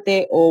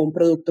desmaquillante o un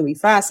producto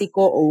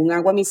bifásico o un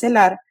agua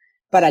micelar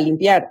para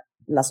limpiar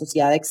la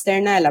suciedad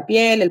externa de la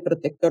piel, el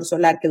protector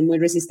solar que es muy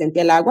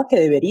resistente al agua, que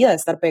debería de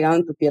estar pegado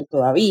en tu piel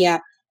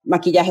todavía,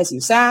 maquillaje si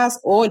usas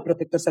o el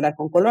protector solar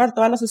con color,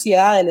 toda la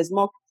suciedad del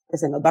smog que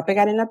se nos va a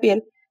pegar en la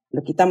piel,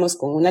 lo quitamos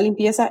con una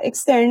limpieza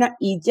externa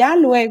y ya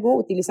luego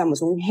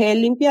utilizamos un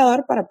gel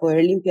limpiador para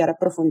poder limpiar a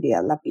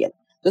profundidad la piel.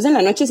 Entonces en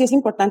la noche sí es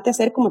importante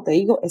hacer, como te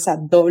digo, esa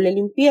doble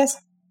limpieza.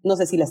 No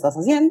sé si la estás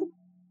haciendo.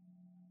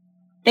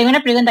 Tengo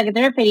una pregunta, ¿a qué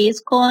te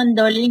referís con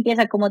doble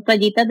limpieza? ¿Como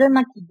toallitas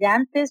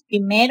desmaquillantes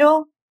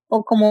primero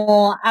o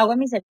como agua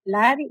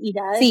micelar y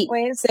ya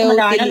después como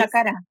lavarnos la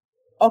cara?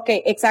 Ok,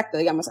 exacto,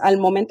 digamos, al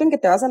momento en que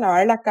te vas a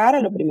lavar la cara,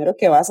 lo primero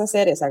que vas a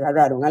hacer es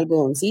agarrar un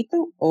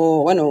algodoncito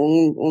o, bueno,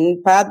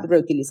 un pad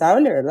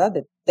reutilizable, ¿verdad?,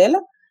 de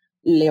tela,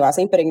 le vas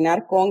a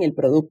impregnar con el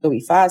producto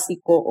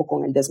bifásico o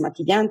con el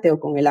desmaquillante o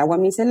con el agua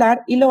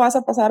micelar y lo vas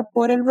a pasar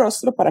por el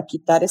rostro para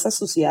quitar esa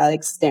suciedad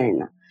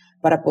externa,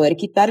 para poder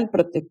quitar el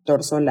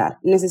protector solar.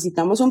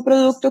 Necesitamos un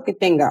producto que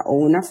tenga o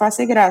una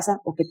fase grasa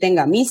o que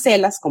tenga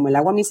micelas, como el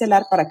agua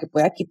micelar, para que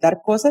pueda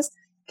quitar cosas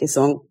que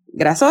son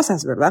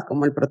grasosas, ¿verdad?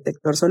 Como el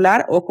protector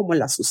solar o como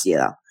la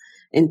suciedad.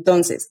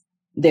 Entonces,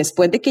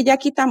 después de que ya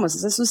quitamos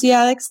esa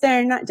suciedad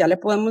externa, ya le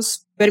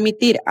podemos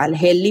permitir al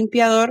gel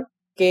limpiador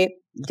que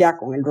ya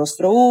con el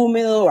rostro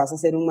húmedo vas a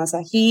hacer un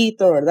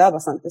masajito, ¿verdad?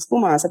 Bastante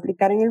espuma vas a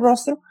aplicar en el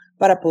rostro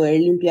para poder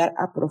limpiar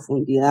a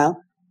profundidad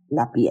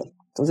la piel.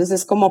 Entonces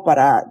es como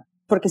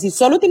porque si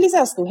solo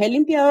utilizas tu gel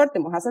limpiador, te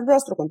mojas el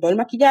rostro con todo el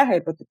maquillaje,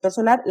 el protector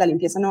solar, la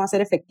limpieza no va a ser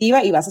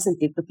efectiva y vas a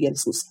sentir tu piel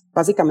sucia.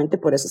 Básicamente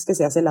por eso es que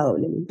se hace la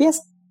doble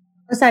limpieza.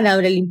 O sea, la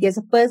doble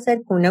limpieza puede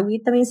ser con una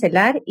agüita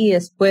micelar y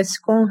después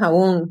con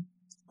jabón.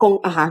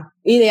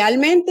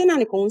 Idealmente,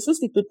 Nani, con un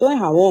sustituto de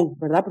jabón,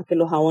 ¿verdad? Porque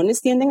los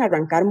jabones tienden a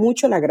arrancar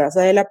mucho la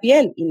grasa de la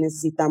piel y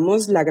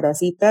necesitamos la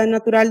grasita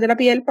natural de la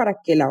piel para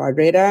que la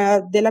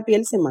barrera de la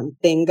piel se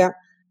mantenga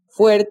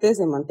fuerte,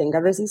 se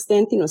mantenga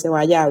resistente y no se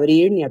vaya a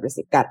abrir ni a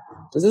resecar.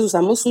 Entonces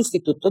usamos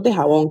sustitutos de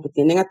jabón que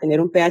tienden a tener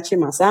un pH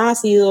más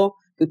ácido,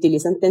 que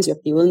utilizan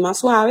tensioactivos más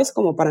suaves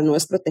como para no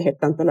desproteger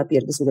tanto la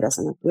piel de su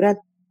grasa natural.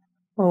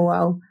 Oh,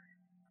 wow.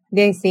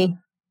 De sí.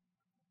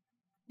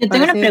 Yo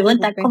tengo una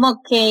pregunta,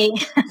 como que...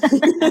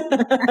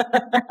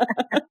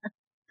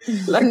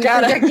 La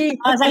cara. Aquí,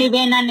 va a salir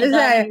bien, Ana, o sea,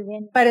 va a salir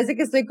bien. parece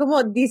que estoy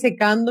como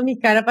disecando mi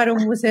cara para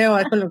un museo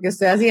con lo que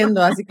estoy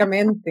haciendo,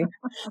 básicamente.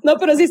 No,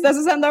 pero si estás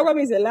usando agua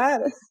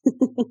micelar.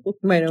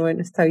 Bueno,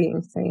 está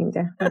bien,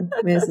 ya. Bueno,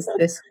 me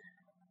desestreso.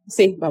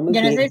 Sí, vamos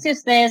Yo no bien. sé si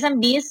ustedes han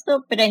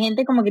visto, pero hay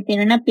gente como que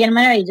tiene una piel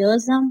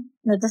maravillosa.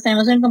 Nosotros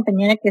tenemos una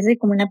compañera que es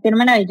como una piel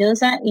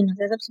maravillosa y no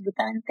se hace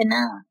absolutamente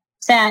nada.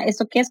 O sea,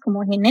 ¿eso qué es?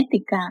 Como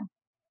genética.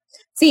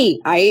 Sí,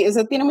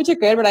 eso tiene mucho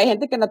que ver, ¿verdad? Hay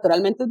gente que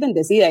naturalmente es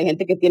bendecida, hay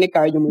gente que tiene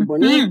cabello muy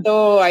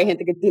bonito, hay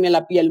gente que tiene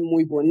la piel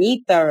muy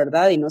bonita,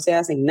 ¿verdad? Y no se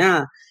hacen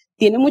nada.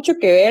 Tiene mucho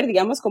que ver,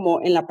 digamos,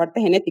 como en la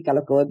parte genética,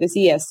 lo que vos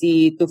decías,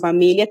 si tu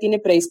familia tiene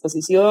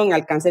predisposición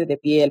al cáncer de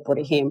piel, por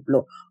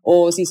ejemplo,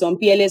 o si son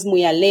pieles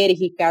muy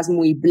alérgicas,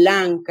 muy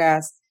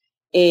blancas.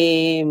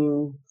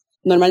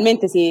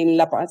 Normalmente, si en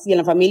la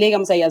familia,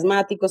 digamos, hay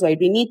asmáticos o hay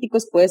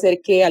riníticos, puede ser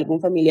que algún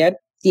familiar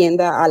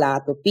tienda a la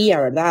atopía,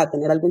 ¿verdad? A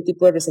tener algún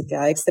tipo de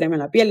resequedad extrema en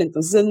la piel.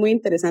 Entonces es muy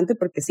interesante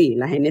porque sí,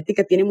 la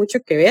genética tiene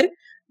mucho que ver,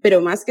 pero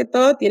más que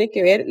todo tiene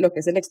que ver lo que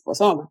es el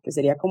exposoma, que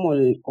sería como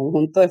el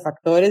conjunto de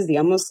factores,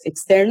 digamos,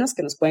 externos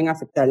que nos pueden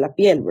afectar la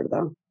piel,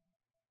 ¿verdad?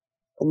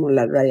 Como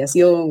la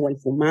radiación o el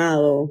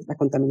fumado, la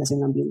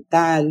contaminación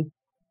ambiental,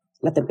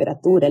 la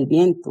temperatura, el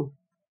viento.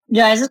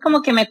 Yo a veces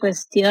como que me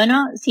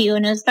cuestiono si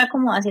uno está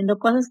como haciendo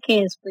cosas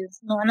que después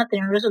no van a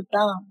tener un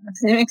resultado. No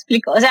sé si me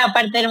explico. O sea,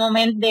 aparte del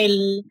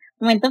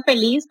momento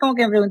feliz, como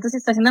que me pregunto si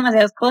está haciendo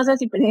demasiadas cosas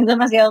y perdiendo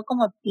demasiado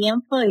como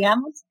tiempo,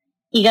 digamos,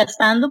 y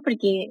gastando,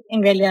 porque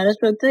en realidad los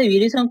productos de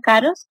beauty son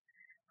caros,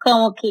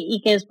 como que,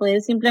 y que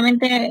después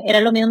simplemente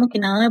era lo mismo que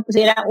nada me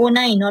pusiera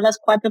una y no las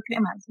 4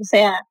 cremas. O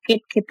sea,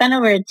 ¿qué tan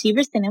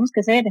overachievers tenemos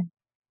que ser?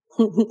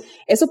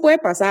 Eso puede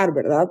pasar,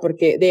 ¿verdad?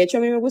 Porque de hecho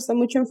a mí me gusta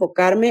mucho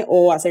enfocarme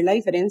o hacer la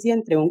diferencia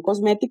entre un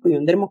cosmético y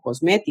un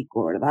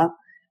dermocosmético, ¿verdad?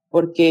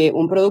 Porque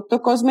un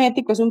producto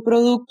cosmético es un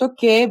producto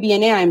que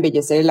viene a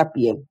embellecer la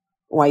piel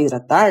o a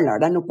hidratarla,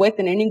 ¿verdad? No puede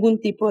tener ningún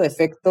tipo de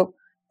efecto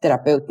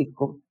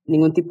terapéutico,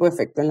 ningún tipo de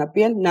efecto en la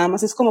piel, nada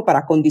más es como para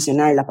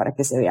acondicionarla, para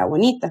que se vea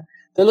bonita.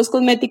 Entonces los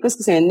cosméticos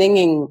que se venden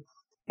en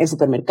el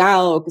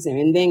supermercado, que se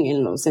venden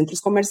en los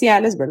centros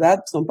comerciales,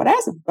 ¿verdad? Son para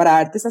eso, para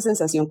darte esa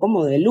sensación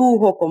como de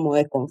lujo, como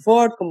de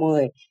confort, como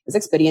de esa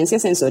experiencia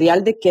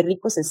sensorial de qué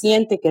rico se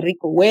siente, qué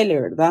rico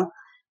huele, ¿verdad?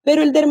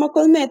 Pero el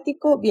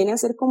dermocosmético viene a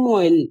ser como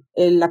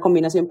la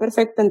combinación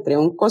perfecta entre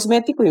un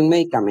cosmético y un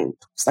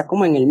medicamento. Está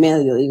como en el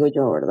medio, digo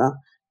yo, ¿verdad?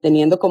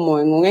 Teniendo como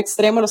en un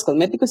extremo los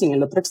cosméticos y en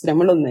el otro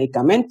extremo los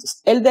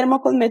medicamentos. El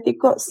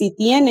dermocosmético sí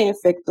tiene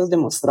efectos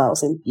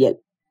demostrados en piel.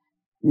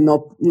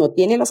 No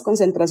tiene las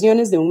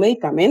concentraciones de un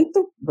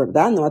medicamento,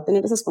 ¿verdad? No va a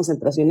tener esas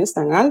concentraciones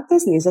tan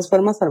altas ni esas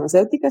formas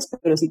farmacéuticas,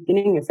 pero sí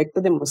tienen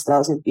efectos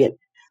demostrados en piel.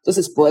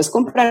 Entonces, puedes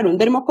comprar un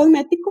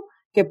dermocosmético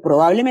que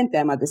probablemente,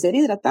 además de ser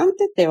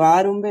hidratante, te va a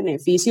dar un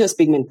beneficio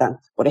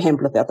despigmentante. Por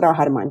ejemplo, te va a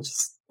trabajar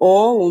manchas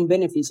o un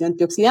beneficio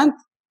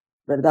antioxidante,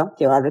 ¿verdad?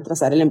 Que va a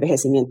retrasar el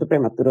envejecimiento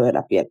prematuro de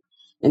la piel.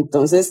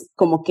 Entonces,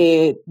 como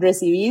que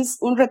recibís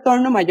un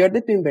retorno mayor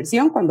de tu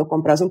inversión cuando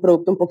compras un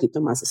producto un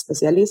poquito más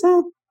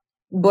especializado.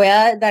 Voy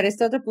a dar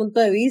este otro punto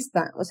de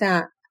vista. O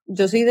sea,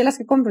 yo soy de las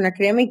que compra una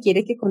crema y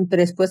quiere que con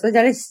 3 puestas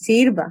ya les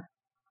sirva.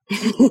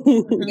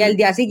 Y al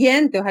día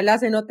siguiente, ojalá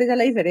se note ya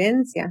la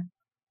diferencia,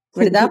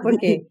 ¿verdad?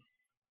 Porque,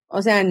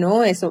 o sea,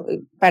 no, eso,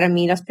 para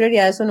mí las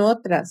prioridades son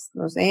otras,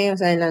 no sé, o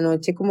sea, en la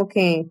noche como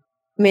que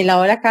me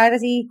lavo la cara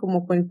así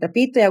como con el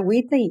trapito y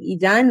agüita y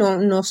ya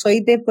no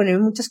soy de poner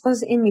muchas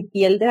cosas en mi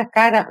piel de la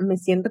cara, me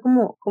siento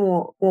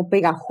como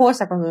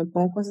pegajosa cuando me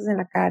pongo cosas en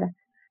la cara.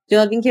 Yo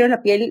también quiero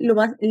la piel lo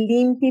más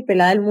limpia y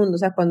pelada del mundo, o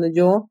sea, cuando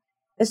yo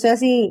estoy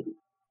así,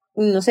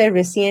 no sé,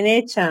 recién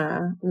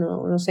hecha,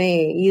 no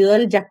sé, ido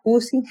al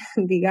jacuzzi,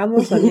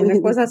 digamos, o alguna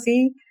cosa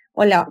así,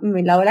 o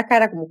me lavo la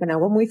cara como con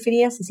agua muy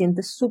fría, se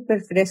siente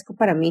súper fresco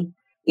para mí.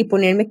 Y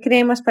ponerme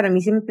cremas para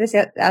mí siempre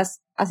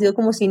ha sido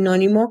como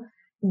sinónimo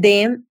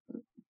de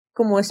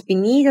como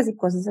espinillas y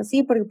cosas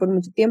así, porque por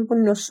mucho tiempo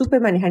no supe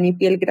manejar mi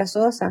piel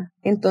grasosa.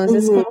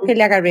 Entonces como que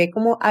le agarré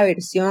como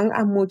aversión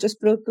a muchos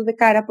productos de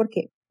cara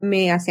porque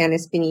me hacían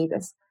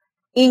espinillas,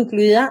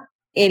 incluida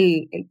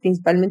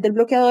principalmente el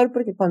bloqueador,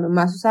 porque cuando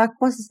más usaba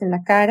cosas en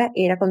la cara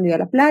era cuando iba a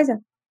la playa.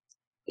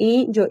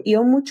 Y yo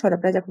iba mucho a la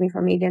playa con mi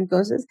familia,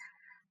 entonces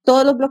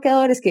todos los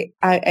bloqueadores que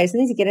a veces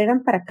ni siquiera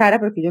eran para cara,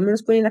 porque yo me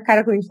los ponía en la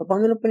cara, porque mis papás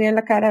me los ponían en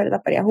la cara,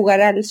 ¿verdad? Para ir a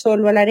jugar al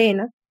sol o a la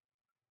arena,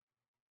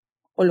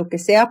 o lo que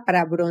sea,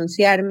 para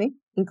broncearme.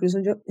 Incluso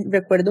yo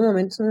recuerdo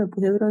momentos donde me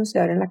puse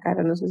bronceador en la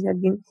cara, no sé si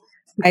alguien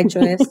ha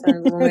hecho esto en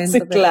algún momento. Sí,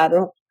 pero,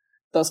 claro,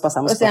 todos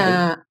pasamos por ahí. O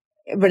sea,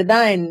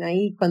 ¿verdad?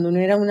 Ahí cuando uno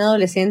era un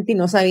adolescente y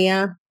no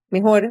sabía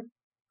mejor.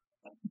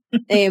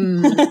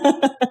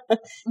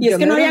 Y es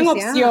que no habían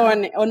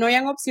opciones, o no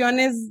habían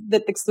opciones de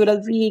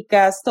texturas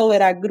ricas, todo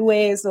era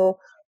grueso,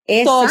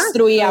 todo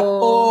obstruía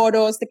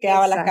poros, te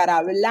quedaba la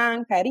cara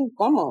blanca, era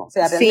incómodo. O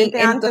sea, realmente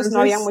antes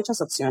no había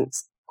muchas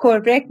opciones.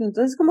 Correcto,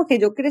 entonces como que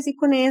yo crecí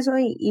con eso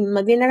y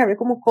más bien agarré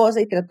como cosa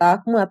y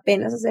trataba como de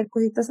apenas hacer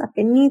cositas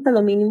apenitas,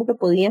 lo mínimo que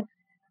podía.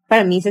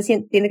 Para mí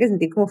tiene que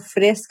sentir como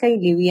fresca y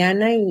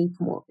liviana y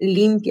como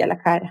limpia la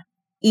cara.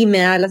 Y me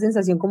da la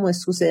sensación como de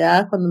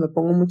suciedad cuando me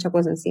pongo mucha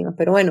cosa encima.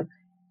 Pero bueno,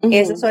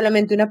 eso es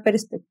solamente una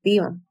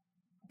perspectiva.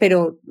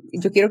 Pero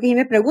yo quiero que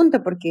Jimmy me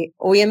pregunte, porque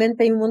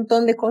obviamente hay un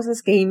montón de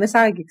cosas que Jimmy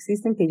sabe que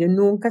existen, que yo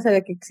nunca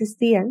sabía que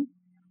existían.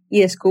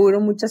 Y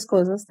descubro muchas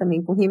cosas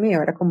también con Jimmy y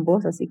ahora con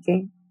vos. Así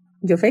que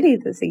yo feliz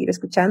de seguir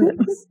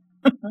escuchándolos.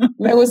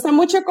 Me gusta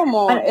mucho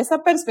como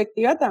esa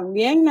perspectiva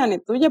también, Nane,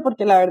 tuya,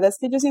 porque la verdad es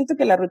que yo siento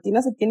que la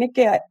rutina se tiene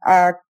que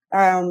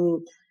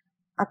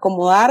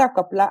acomodar,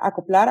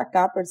 acoplar a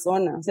cada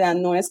persona. O sea,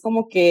 no es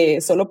como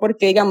que solo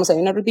porque, digamos, hay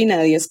una rutina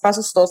de 10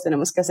 pasos, todos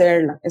tenemos que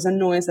hacerla. Eso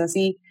no es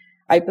así.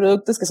 Hay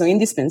productos que son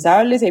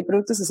indispensables y hay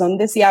productos que son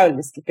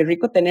deseables, que qué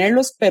rico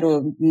tenerlos,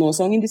 pero no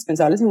son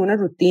indispensables en una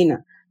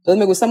rutina. Entonces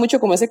me gusta mucho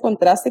como ese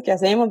contraste que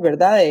hacemos,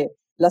 ¿verdad? De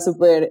la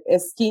super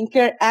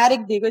skincare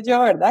addict, digo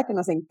yo, ¿verdad? Que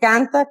nos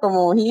encanta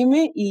como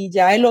Jime, y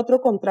ya el otro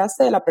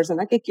contraste de la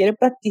persona que quiere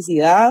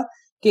practicidad,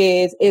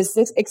 que es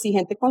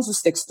exigente con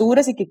sus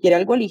texturas y que quiere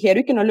algo ligero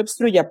y que no le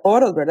obstruya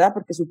poros, ¿verdad?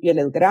 Porque su piel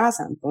es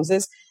grasa.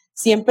 Entonces,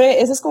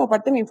 siempre, ese es como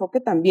parte de mi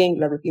enfoque también.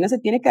 La rutina se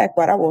tiene que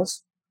adecuar a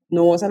vos,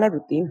 no vos a la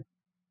rutina.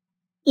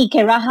 Y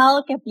qué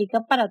rajado que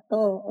aplica para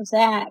todo. O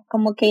sea,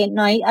 como que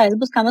no hay, a veces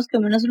buscamos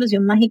como una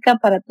solución mágica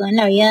para todo en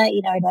la vida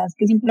y la verdad es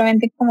que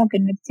simplemente como que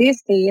no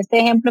existe. Y este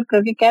ejemplo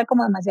creo que queda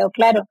como demasiado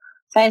claro.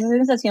 O sea, esa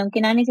sensación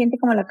que Nani siente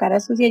como la cara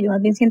sucia, yo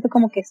más bien siento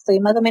como que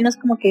estoy más o menos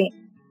como que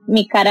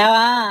mi cara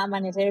va a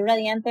amanecer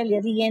radiante al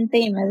día siguiente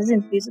y me hace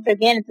sentir súper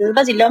bien. Entonces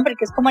vacilón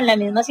porque es como la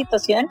misma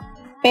situación,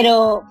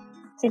 pero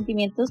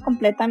sentimientos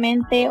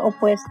completamente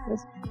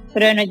opuestos.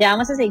 Pero bueno, ya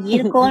vamos a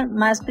seguir con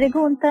más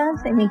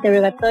preguntas en el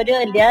interrogatorio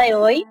del día de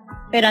hoy,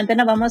 pero antes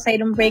nos vamos a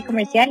ir a un break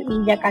comercial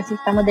y ya casi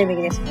estamos de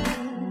regreso.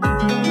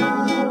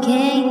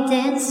 ¡Qué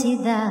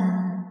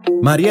intensidad!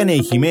 Mariana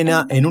y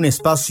Jimena en un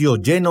espacio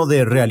lleno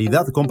de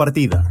realidad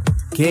compartida.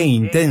 ¡Qué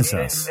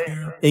intensas!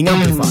 En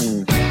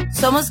Amplify.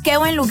 Somos Qué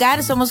Buen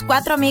Lugar, somos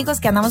 4 amigos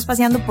que andamos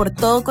paseando por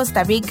todo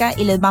Costa Rica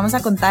y les vamos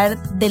a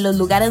contar de los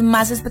lugares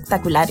más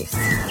espectaculares.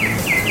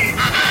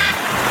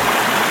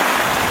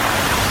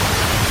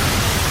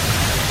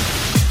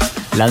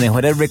 Las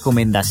mejores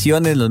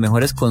recomendaciones, los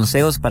mejores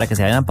consejos para que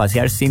se vayan a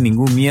pasear sin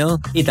ningún miedo.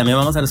 Y también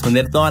vamos a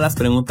responder todas las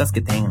preguntas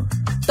que tengan.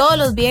 Todos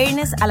los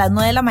viernes a las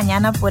 9 de la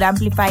mañana por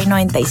Amplify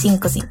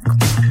 95.5.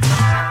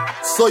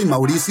 Soy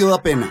Mauricio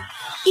da Pena.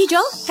 Y yo,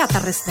 Cata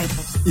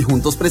Restrepo. Y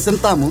juntos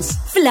presentamos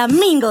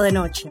Flamingo de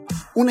Noche.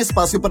 Un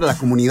espacio para la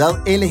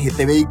comunidad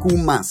LGTBIQ+.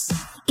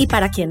 Y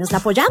para quienes la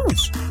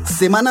apoyamos.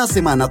 Semana a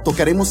semana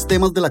tocaremos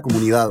temas de la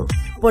comunidad.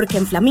 Porque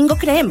en Flamingo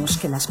creemos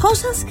que las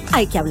cosas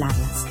hay que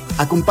hablarlas.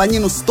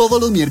 Acompáñenos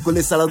todos los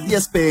miércoles a las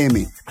 10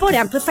 p.m. por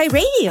Amplify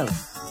Radio.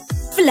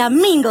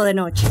 Flamingo de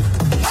Noche.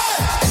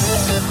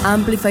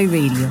 Amplify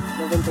Radio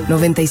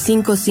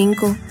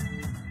 95.5.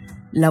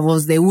 La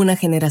voz de una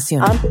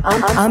generación.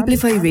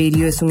 Amplify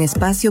Radio es un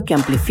espacio que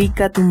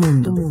amplifica tu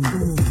mundo.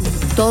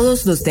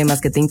 Todos los temas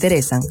que te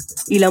interesan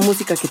y la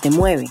música que te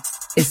mueve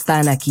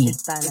están aquí.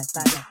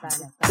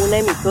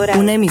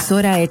 Una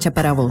emisora hecha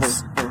para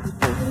vos.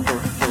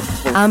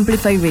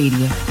 Amplify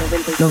Radio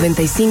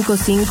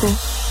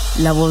 95.5.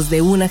 La voz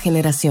de una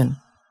generación.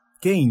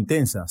 ¡Qué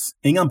intensas!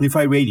 En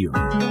Amplify Radio.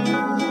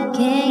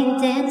 ¡Qué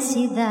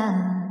intensidad!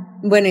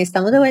 Bueno,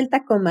 estamos de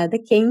vuelta con más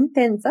de Qué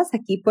Intensas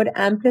aquí por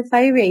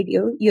Amplify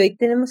Radio y hoy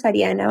tenemos a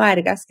Adriana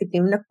Vargas que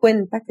tiene una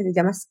cuenta que se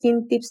llama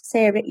Skin Tips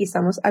CR y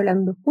estamos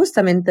hablando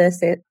justamente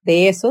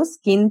de esos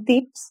Skin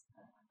Tips.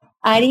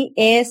 Ari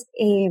es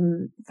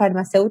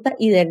farmacéutica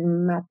y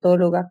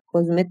dermatóloga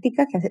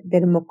cosmética, que hace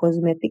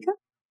dermocosmética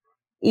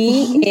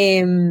y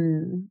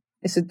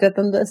estoy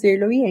tratando de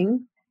decirlo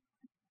bien.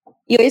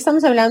 Y hoy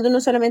estamos hablando no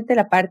solamente de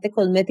la parte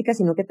cosmética,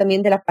 sino que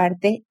también de la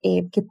parte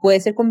que puede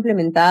ser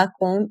complementada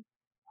con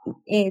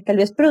tal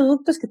vez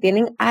productos que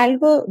tienen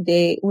algo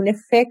de un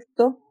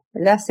efecto,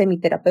 ¿verdad?,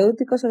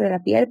 semiterapéutico sobre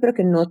la piel, pero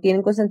que no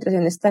tienen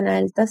concentraciones tan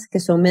altas, que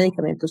son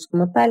medicamentos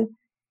como tal,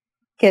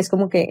 que es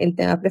como que el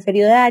tema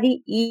preferido de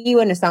Ari. Y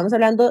bueno, estábamos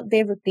hablando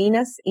de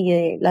rutinas y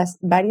de las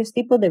varios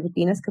tipos de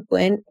rutinas que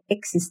pueden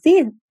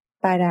existir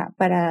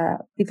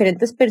para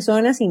diferentes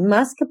personas y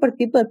más que por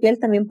tipo de piel,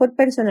 también por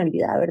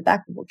personalidad,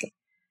 ¿verdad? Como que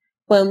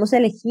podemos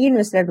elegir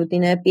nuestra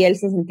rutina de piel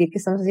sin sentir que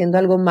estamos haciendo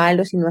algo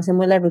malo si no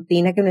hacemos la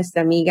rutina que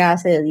nuestra amiga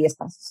hace de 10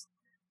 pasos.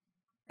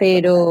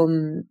 Pero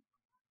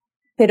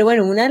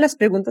bueno, una de las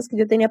preguntas que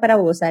yo tenía para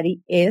vos,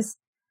 Ari, es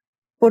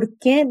 ¿por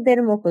qué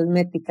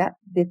dermocosmética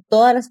de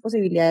todas las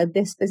posibilidades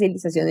de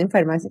especialización en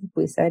farmacia que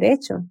pudiste haber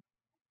hecho?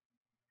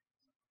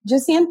 Yo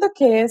siento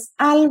que es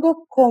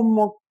algo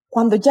como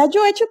cuando ya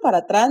yo echo para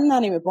atrás,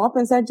 Nani, me pongo a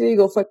pensar, yo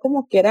digo, fue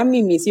como que era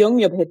mi misión,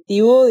 mi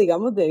objetivo,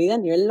 digamos, de vida a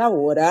nivel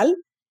laboral.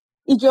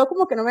 Y yo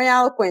como que no me había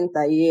dado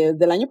cuenta, y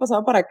desde el año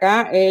pasado para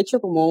acá he hecho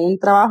como un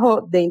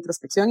trabajo de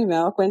introspección y me he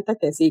dado cuenta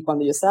que sí,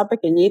 cuando yo estaba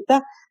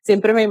pequeñita,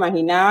 siempre me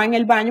imaginaba en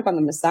el baño,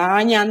 cuando me estaba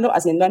bañando,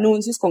 haciendo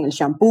anuncios con el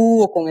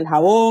shampoo o con el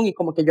jabón, y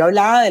como que yo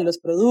hablaba de los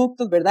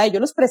productos, ¿verdad? Y yo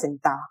los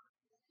presentaba.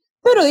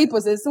 Pero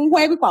pues es un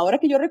juego, y ahora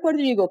que yo recuerdo,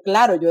 yo digo,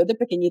 claro, yo desde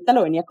pequeñita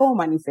lo venía como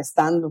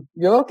manifestando.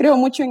 Yo creo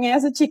mucho en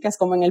esas chicas,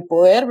 como en el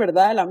poder,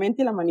 ¿verdad? De la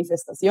mente y la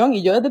manifestación,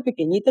 y yo desde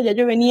pequeñita ya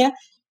yo venía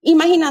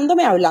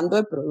imaginándome hablando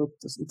de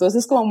productos.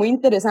 Entonces, como muy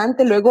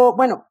interesante. Luego,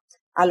 bueno,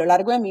 a lo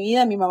largo de mi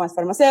vida, mi mamá es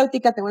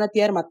farmacéutica, tengo una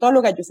tía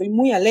dermatóloga, yo soy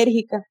muy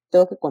alérgica,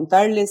 tengo que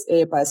contarles,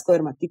 padezco de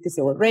dermatitis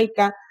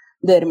seborreica,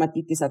 de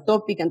dermatitis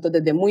atópica,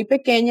 entonces desde muy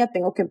pequeña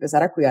tengo que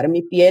empezar a cuidar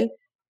mi piel,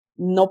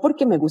 no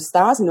porque me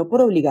gustaba, sino por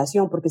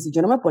obligación, porque si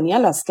yo no me ponía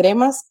las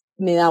cremas,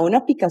 me daba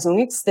una picazón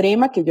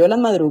extrema que yo las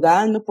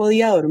madrugadas no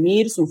podía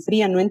dormir,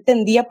 sufría, no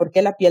entendía por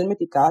qué la piel me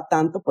picaba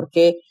tanto, por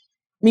qué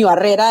mi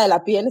barrera de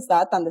la piel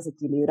estaba tan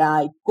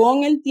desequilibrada. Y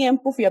con el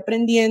tiempo fui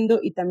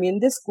aprendiendo y también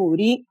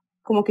descubrí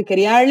como que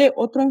quería darle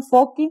otro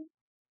enfoque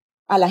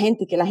a la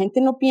gente, que la gente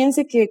no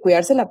piense que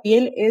cuidarse la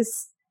piel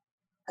es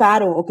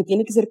caro o que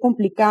tiene que ser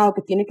complicado,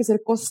 que tiene que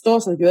ser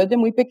costoso. Yo desde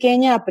muy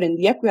pequeña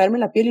aprendí a cuidarme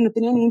la piel y no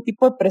tenía ningún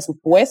tipo de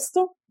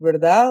presupuesto,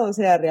 ¿verdad? O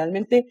sea,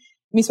 realmente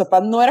mis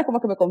papás no era como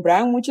que me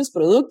compraban muchos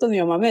productos. Mi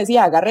mamá me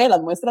decía, agarre de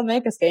las muestras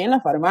médicas que hay en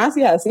la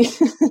farmacia, así.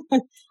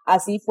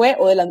 Así fue,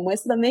 o de las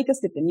muestras médicas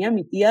que tenía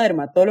mi tía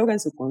dermatóloga en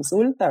su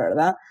consulta,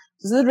 ¿verdad?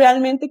 Entonces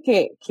realmente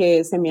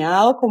que se me ha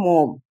dado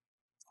como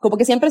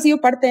que siempre ha sido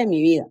parte de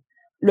mi vida.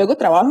 Luego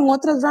trabajo en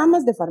otras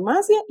ramas de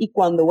farmacia y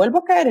cuando vuelvo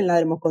a caer en la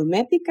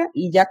dermocosmética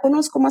y ya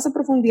conozco más a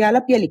profundidad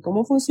la piel y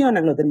cómo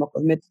funcionan los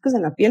dermocosméticos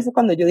en la piel, fue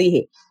cuando yo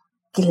dije,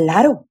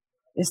 claro,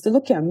 esto es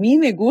lo que a mí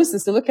me gusta,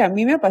 esto es lo que a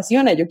mí me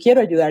apasiona. Yo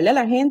quiero ayudarle a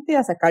la gente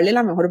a sacarle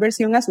la mejor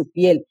versión a su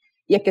piel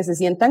y a que se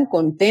sientan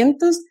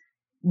contentos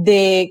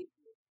de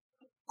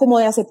como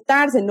de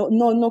aceptarse.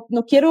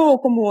 No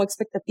quiero como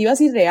expectativas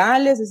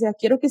irreales, o sea,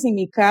 quiero que si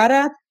mi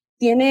cara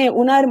tiene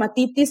una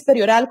dermatitis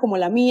perioral como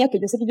la mía, que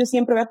yo sé que yo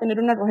siempre voy a tener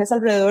una rojez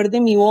alrededor de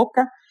mi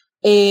boca,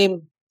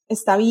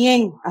 está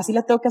bien, así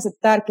la tengo que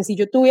aceptar, que si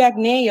yo tuve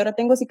acné y ahora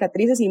tengo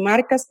cicatrices y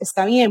marcas,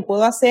 está bien,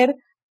 puedo hacer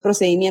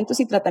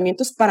procedimientos y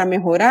tratamientos para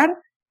mejorar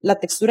la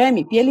textura de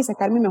mi piel y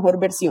sacar mi mejor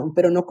versión,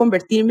 pero no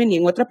convertirme ni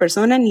en otra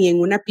persona ni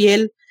en una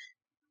piel,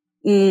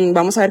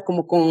 vamos a ver,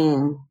 como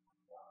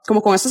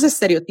con esos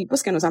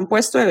estereotipos que nos han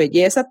puesto de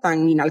belleza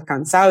tan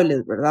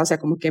inalcanzables, ¿verdad? O sea,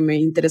 como que me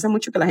interesa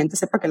mucho que la gente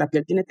sepa que la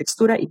piel tiene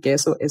textura y que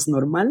eso es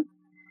normal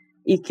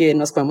y que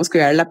nos podemos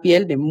cuidar la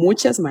piel de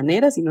muchas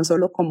maneras y no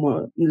solo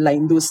como la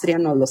industria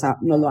nos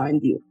lo ha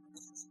vendido.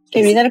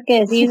 Qué risa lo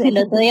que decís. El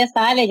otro día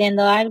estaba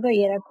leyendo algo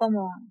y era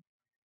como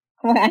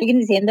alguien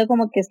diciendo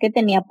como que es que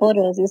tenía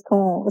poros, y es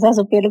como, o sea,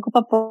 su piel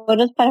ocupa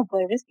poros para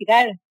poder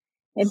respirar.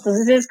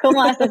 Entonces es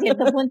como hasta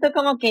cierto punto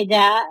como que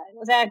ya,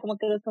 o sea, como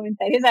que los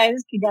comentarios a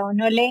veces que ya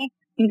uno lee,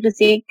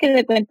 inclusive que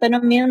se cuenta uno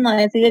mismo, a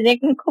veces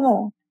llegan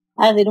como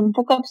a ser un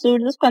poco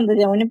absurdos cuando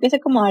ya uno empieza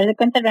como a darse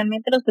cuenta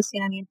realmente de los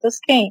cuestionamientos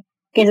que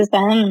se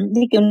están,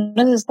 que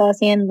uno se está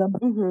haciendo.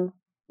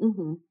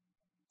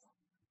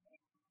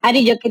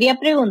 Ari, yo quería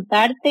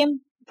preguntarte,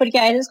 porque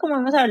a veces como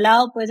hemos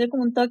hablado, puede ser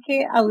como un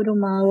toque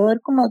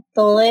abrumador, como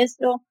todo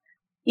esto,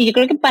 y yo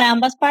creo que para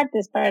ambas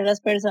partes, para las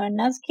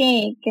personas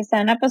que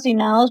están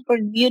apasionados por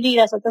beauty y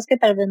las otras que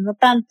tal vez no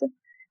tanto,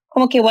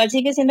 como que igual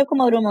sigue siendo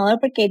como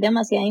abrumador porque hay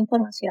demasiada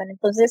información.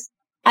 Entonces,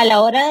 a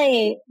la hora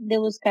de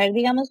buscar,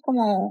 digamos,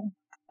 como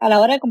a la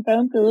hora de comprar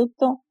un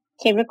producto,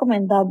 ¿qué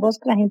recomendás vos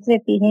que la gente se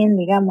fije en,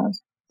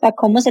 digamos? O sea,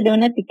 ¿cómo sería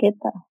una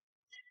etiqueta?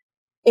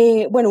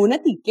 Bueno, una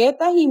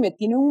etiqueta y me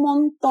tiene un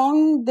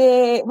montón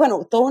de,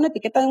 bueno, toda una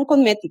etiqueta de un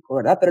cosmético,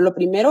 ¿verdad? Pero lo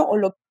primero o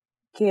lo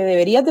que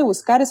deberías de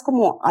buscar es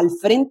como al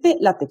frente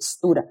la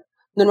textura.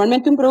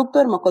 Normalmente un producto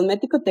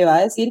dermocosmético te va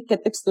a decir qué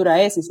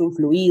textura es, si es un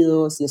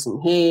fluido, si es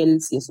un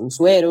gel, si es un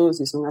suero,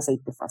 si es un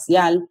aceite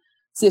facial,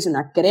 si es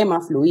una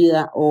crema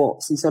fluida o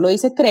si solo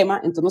dice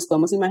crema, entonces nos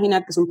podemos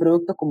imaginar que es un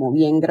producto como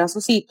bien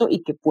grasosito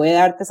y que puede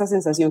darte esa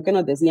sensación que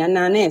nos decía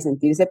Nane de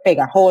sentirse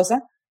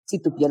pegajosa si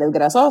tu piel es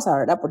grasosa,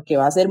 ¿verdad? Porque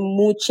va a ser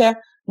mucho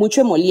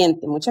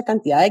emoliente, mucha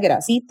cantidad de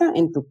grasita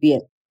en tu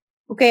piel.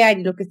 Ok,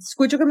 Ari, lo que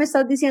escucho que me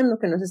estás diciendo,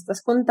 que nos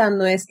estás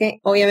contando, es que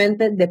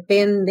obviamente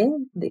depende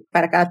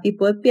para cada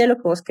tipo de piel lo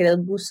que vos querés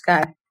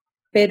buscar,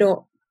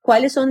 pero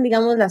 ¿cuáles son,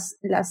 digamos,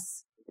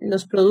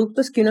 los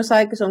productos que uno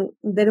sabe que son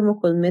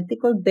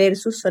dermocosméticos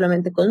versus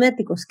solamente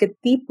cosméticos? ¿Qué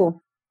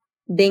tipo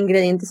de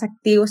ingredientes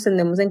activos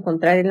tendemos a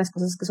encontrar en las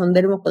cosas que son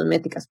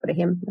dermocosméticas, por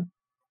ejemplo?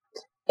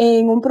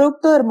 En un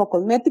producto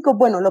dermocosmético,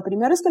 bueno, lo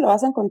primero es que lo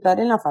vas a encontrar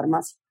en la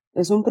farmacia.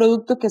 Es un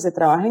producto que se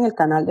trabaja en el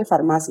canal de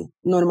farmacia.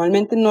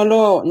 Normalmente no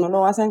lo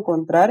vas a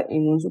encontrar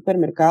en un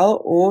supermercado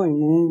o en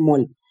un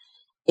mall.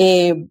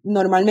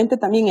 Normalmente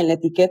también en la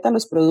etiqueta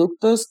los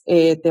productos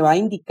te va a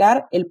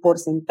indicar el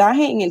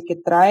porcentaje en el que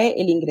trae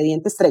el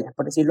ingrediente estrella,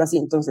 por decirlo así.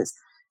 Entonces,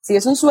 si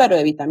es un suero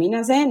de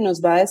vitamina C,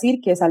 nos va a decir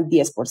que es al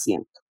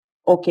 10%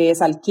 o que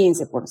es al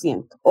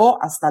 15% o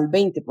hasta al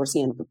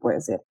 20%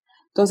 puede ser.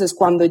 Entonces,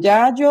 cuando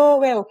ya yo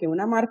veo que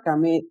una marca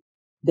me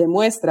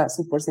demuestra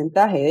su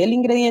porcentaje del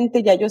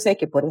ingrediente, ya yo sé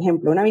que, por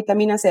ejemplo, una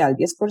vitamina C al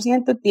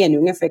 10% tiene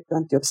un efecto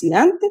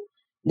antioxidante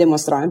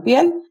demostrado en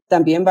piel.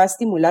 También va a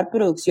estimular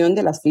producción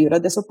de las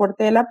fibras de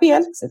soporte de la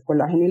piel, el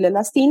colágeno y la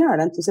elastina,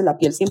 ¿verdad? Entonces la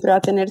piel siempre va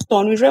a tener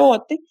tono y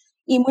rebote,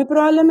 y muy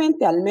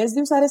probablemente al mes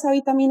de usar esa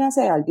vitamina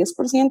C al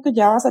 10%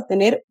 ya vas a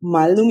tener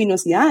más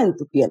luminosidad en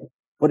tu piel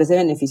por ese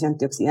beneficio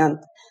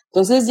antioxidante.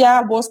 Entonces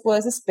ya vos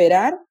podés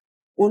esperar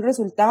un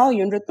resultado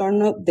y un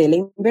retorno de la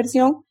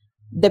inversión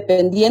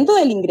dependiendo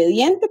del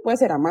ingrediente. Puede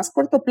ser a más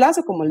corto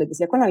plazo, como les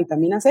decía con la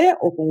vitamina C,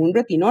 o con un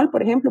retinol,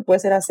 por ejemplo, puede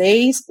ser a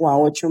 6 o a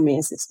 8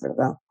 meses,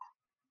 ¿verdad?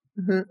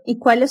 Uh-huh. ¿Y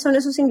cuáles son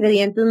esos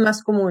ingredientes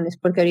más comunes?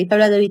 Porque ahorita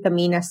hablas de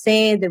vitamina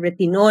C, de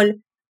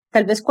retinol.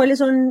 Tal vez cuáles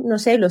son, no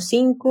sé, los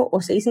 5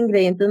 o 6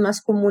 ingredientes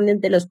más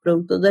comunes de los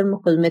productos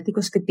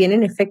dermocosméticos que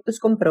tienen efectos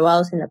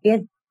comprobados en la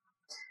piel.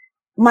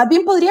 Más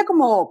bien podría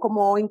como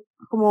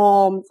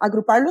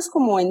agruparlos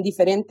como en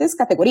diferentes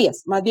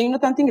categorías. Más bien no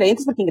tanto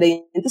ingredientes, porque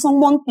ingredientes son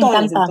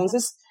montones.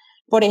 Entonces,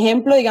 por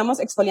ejemplo, digamos,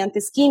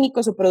 exfoliantes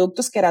químicos o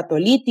productos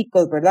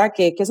queratolíticos, ¿verdad?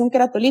 ¿Qué es un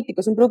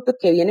queratolítico? Es un producto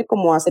que viene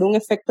como a hacer un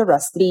efecto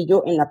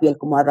rastrillo en la piel,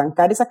 como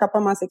arrancar esa capa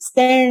más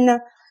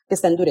externa, que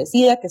está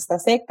endurecida, que está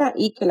seca,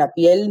 y que la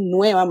piel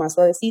nueva, más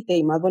suavecita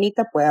y más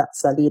bonita pueda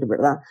salir,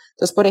 ¿verdad?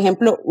 Entonces, por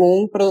ejemplo,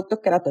 un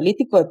producto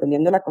queratolítico,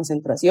 dependiendo de la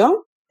concentración,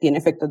 tiene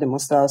efectos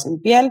demostrados en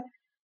piel.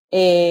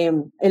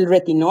 El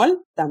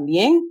retinol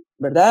también,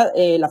 ¿verdad?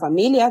 La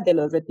familia de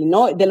los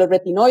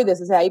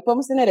retinoides, o sea, ahí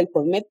podemos tener el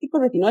cosmético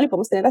retinol y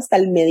podemos tener hasta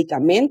el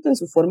medicamento en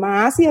su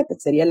forma ácida, que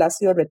sería el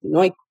ácido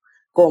retinoico,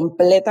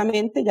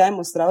 completamente ya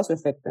demostrado su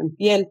efecto en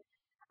piel.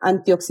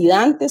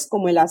 Antioxidantes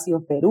como el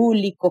ácido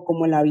ferúlico,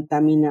 como la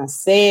vitamina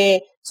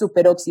C,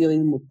 superóxido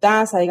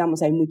dismutasa,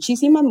 digamos, hay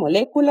muchísimas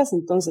moléculas.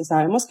 Entonces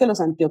sabemos que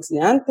los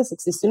antioxidantes,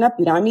 existe una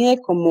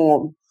pirámide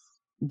como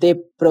de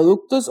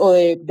productos o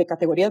de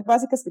categorías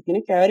básicas que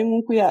tiene que haber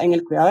en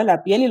el cuidado de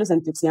la piel, y los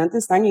antioxidantes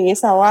están en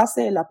esa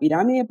base de la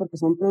pirámide porque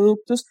son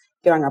productos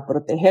que van a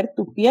proteger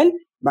tu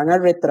piel, van a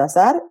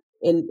retrasar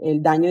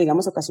el daño,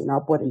 digamos,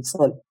 ocasionado por el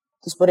sol.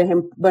 Entonces, por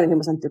ejemplo,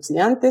 dijimos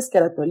antioxidantes,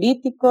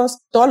 queratolíticos,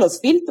 todos los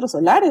filtros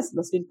solares,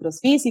 los filtros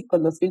físicos,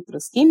 los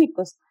filtros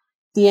químicos,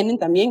 tienen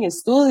también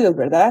estudios,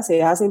 ¿verdad?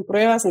 Se hacen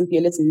pruebas en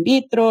pieles in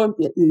vitro,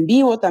 in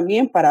vivo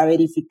también, para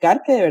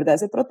verificar que de verdad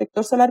ese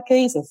protector solar que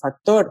dice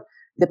factor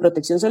de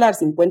protección solar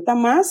 50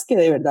 más, que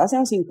de verdad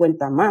sean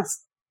 50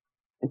 más.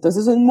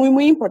 Entonces eso es muy,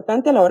 muy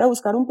importante a la hora de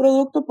buscar un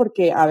producto,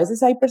 porque a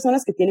veces hay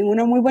personas que tienen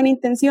una muy buena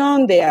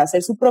intención de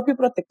hacer su propio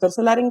protector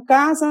solar en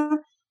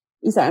casa,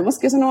 y sabemos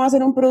que eso no va a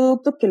ser un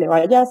producto que le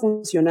vaya a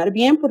funcionar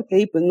bien,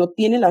 porque pues no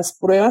tiene las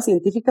pruebas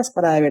científicas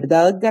para de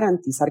verdad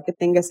garantizar que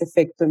tenga ese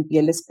efecto en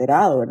piel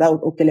esperado, ¿verdad?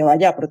 O que le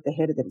vaya a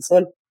proteger del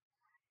sol.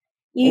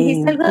 Y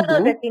dijiste algo de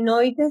los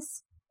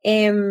retinoides.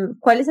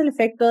 ¿Cuál es el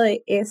efecto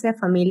de esa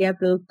familia de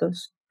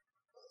productos?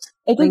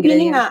 Ellos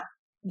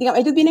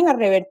vienen a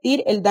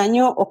revertir el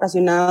daño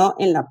ocasionado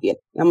en la piel.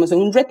 Digamos,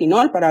 un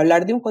retinol, para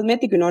hablar de un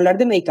cosmético y no hablar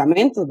de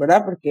medicamentos,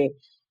 ¿verdad? Porque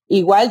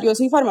igual yo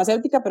soy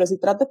farmacéutica, pero sí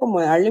trato como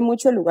de darle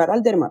mucho lugar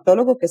al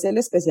dermatólogo, que es el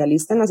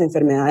especialista en las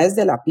enfermedades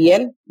de la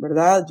piel,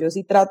 ¿verdad? Yo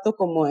sí trato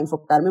como de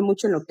enfocarme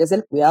mucho en lo que es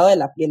el cuidado de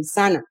la piel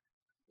sana,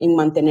 en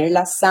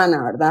mantenerla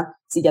sana, ¿verdad?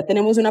 Si ya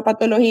tenemos una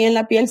patología en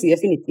la piel, sí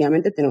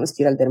definitivamente tenemos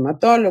que ir al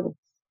dermatólogo.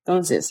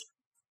 Entonces,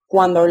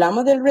 cuando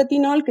hablamos del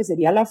retinol, que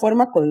sería la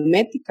forma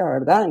cosmética,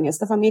 ¿verdad? En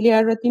esta familia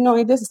de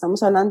retinoides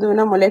estamos hablando de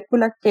una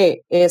molécula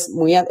que es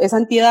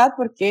antiedad,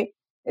 porque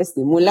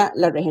estimula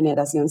la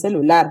regeneración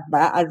celular,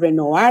 va a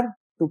renovar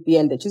tu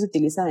piel. De hecho, se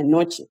utiliza de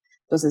noche.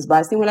 Entonces va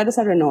a estimular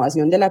esa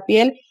renovación de la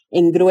piel,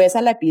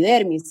 engruesa la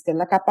epidermis, que es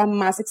la capa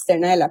más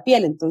externa de la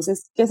piel.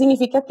 Entonces, ¿qué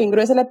significa que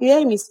engruesa la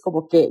epidermis?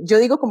 Como que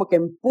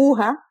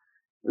empuja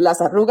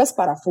las arrugas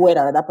para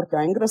afuera, ¿verdad? Porque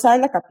va a engrosar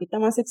la capita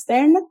más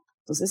externa.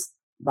 Entonces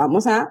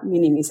vamos a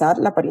minimizar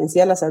la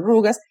apariencia de las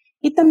arrugas,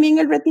 y también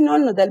el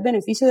retinol nos da el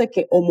beneficio de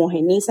que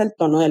homogeniza el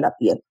tono de la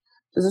piel.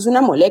 Entonces es una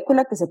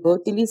molécula que se puede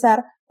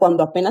utilizar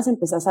cuando apenas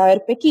empezás a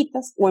ver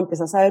pequitas o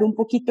empezás a ver un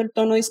poquito el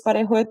tono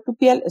disparejo de tu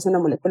piel. Es una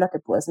molécula que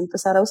puedes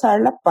empezar a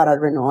usarla para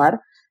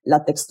renovar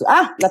la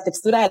textura. La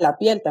textura de la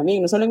piel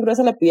también. No solo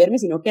engruesa la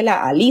epidermis, sino que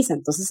la alisa.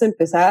 Entonces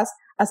empezás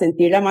a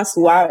sentirla más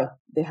suave.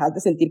 Dejas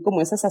de sentir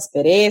como esas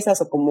asperezas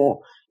o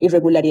como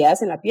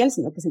irregularidades en la piel,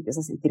 sino que se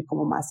empieza a sentir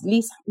como más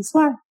lisa y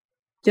suave.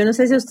 Yo no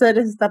sé si a ustedes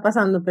les está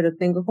pasando, pero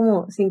tengo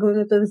como 5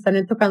 minutos de estar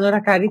tocando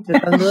la cara y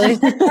tratando de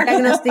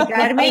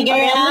diagnosticarme.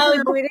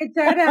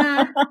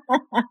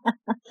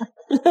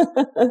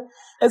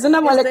 Es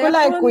una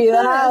molécula de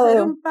cuidado.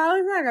 Hacer un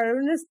pausa, agarrar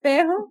un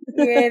espejo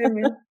y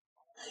verme.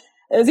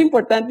 Es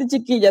importante,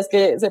 chiquillas,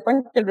 que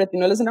sepan que el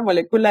retinol es una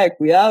molécula de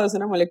cuidado, es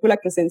una molécula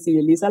que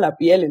sensibiliza la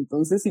piel.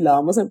 Entonces, si la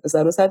vamos a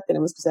empezar a usar,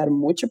 tenemos que usar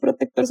mucho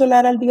protector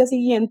solar al día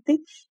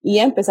siguiente y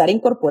empezar a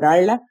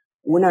incorporarla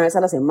una vez a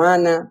la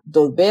semana,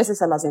 2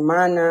 veces a la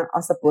semana,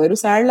 hasta poder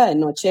usarla de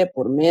noche de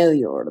por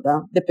medio,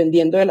 ¿verdad?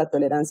 Dependiendo de la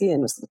tolerancia y de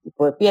nuestro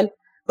tipo de piel.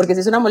 Porque sí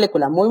es una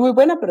molécula muy, muy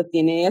buena, pero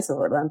tiene eso,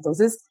 ¿verdad?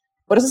 Entonces,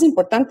 por eso es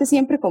importante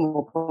siempre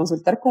como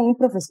consultar con un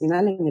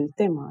profesional en el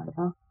tema,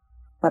 ¿verdad?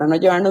 Para no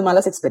llevarnos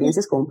malas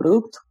experiencias con un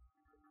producto.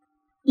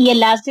 ¿Y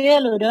el ácido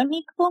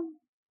hialurónico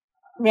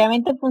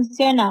realmente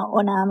funciona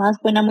o nada más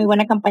fue una muy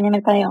buena campaña de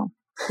mercadeo?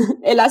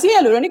 El ácido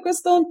hialurónico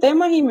es todo un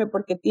tema, Jimé,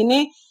 porque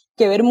tiene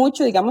que ver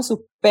mucho, digamos,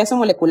 su peso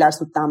molecular,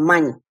 su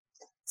tamaño.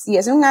 Si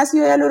es un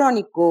ácido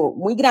hialurónico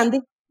muy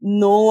grande,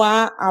 no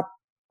va a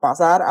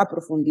pasar a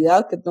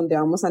profundidad, que es donde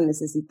vamos a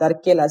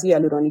necesitar que el ácido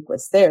hialurónico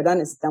esté, ¿verdad?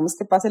 Necesitamos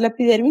que pase la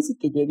epidermis y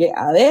que llegue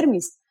a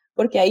dermis,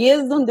 porque ahí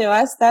es donde va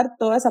a estar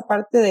toda esa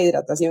parte de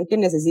hidratación que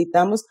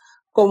necesitamos,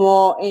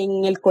 como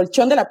en el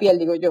colchón de la piel,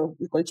 digo yo.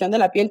 El colchón de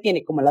la piel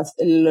tiene como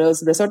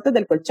los resortes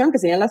del colchón, que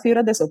serían las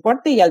fibras de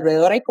soporte, y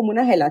alrededor hay como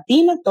una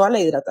gelatina, toda la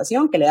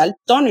hidratación que le da el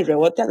tono y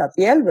rebote a la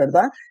piel,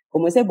 ¿verdad?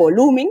 Como ese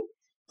volumen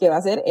que va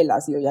a ser el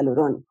ácido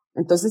hialurónico.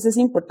 Entonces es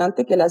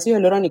importante que el ácido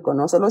hialurónico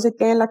no solo se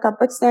quede en la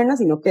capa externa,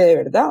 sino que de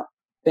verdad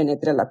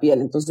penetre a la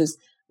piel. Entonces,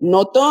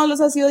 no todos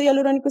los ácidos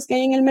hialurónicos que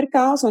hay en el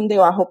mercado son de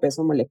bajo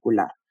peso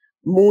molecular.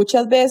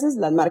 Muchas veces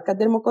las marcas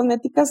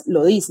dermocosméticas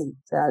lo dicen,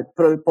 o sea,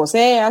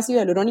 posee ácido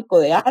hialurónico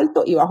de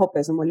alto y bajo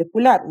peso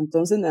molecular.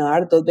 Entonces me va a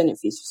dar dos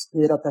beneficios: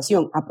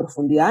 hidratación a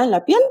profundidad en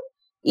la piel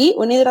y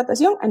una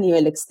hidratación a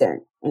nivel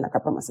externo, en la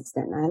capa más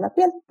externa de la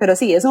piel. Pero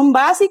sí, es un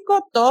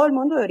básico, todo el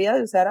mundo debería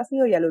de usar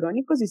ácido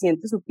hialurónico si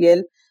siente su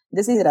piel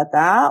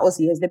deshidratada o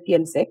si es de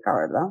piel seca,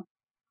 ¿verdad?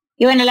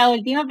 Y bueno, la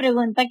última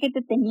pregunta que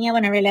te tenía,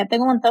 bueno, en realidad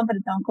tengo un montón, pero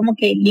tengo como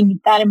que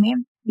limitarme,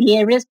 y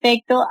es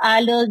respecto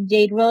a los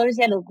jade rollers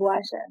y a los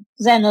guashas.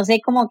 O sea, no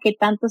sé como qué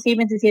tanto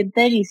sirven, se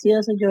siente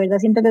delicioso. Yo, ¿verdad?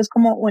 Siento que es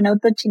como un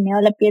autochineo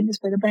de la piel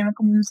después de ponerme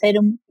como un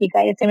serum y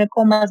hacerme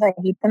como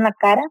masajito en la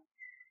cara.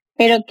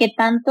 Pero qué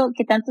tanto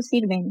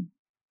sirven?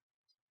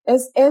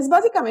 Es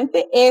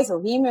básicamente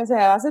eso, Jimmy, o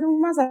sea, va a ser un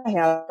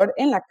masajeador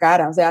en la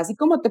cara, o sea, así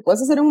como te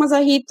puedes hacer un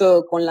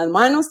masajito con las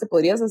manos, te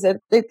puedes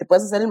hacer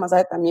el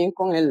masaje también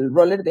con el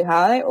roller de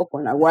jade o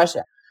con la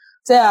guasha.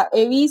 O sea,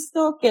 he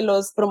visto que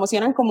los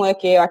promocionan como de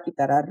que va a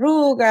quitar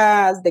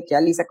arrugas, de que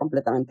alisa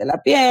completamente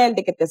la piel,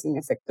 de que te hace un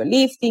efecto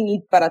lifting,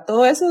 y para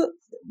todo eso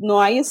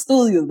no hay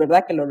estudios,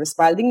 ¿verdad?, que lo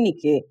respalden ni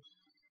que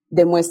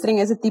demuestren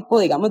ese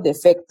tipo, digamos, de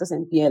efectos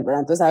en piel,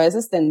 ¿verdad? Entonces a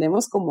veces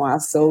tendemos como a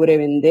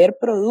sobrevender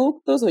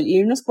productos o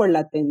irnos por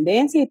la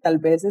tendencia, y tal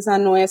vez esa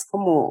no es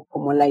como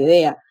la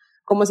idea.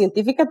 Como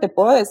científica te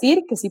puedo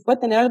decir que sí puede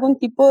tener algún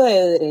tipo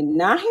de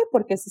drenaje,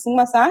 porque este es un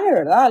masaje,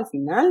 ¿verdad? Al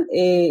final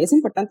es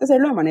importante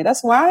hacerlo de manera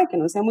suave, que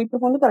no sea muy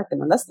profundo para que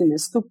no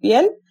lastimes tu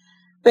piel,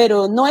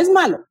 pero no es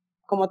malo.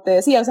 Como te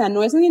decía, o sea,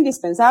 no es un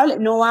indispensable,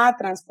 no va a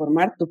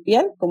transformar tu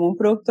piel como un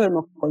producto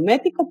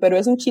dermocosmético, pero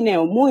es un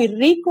chineo muy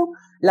rico.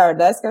 La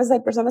verdad es que a veces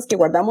hay personas que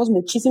guardamos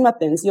muchísima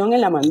tensión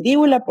en la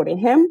mandíbula, por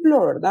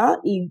ejemplo, ¿verdad?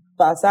 Y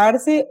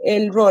pasarse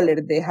el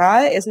roller de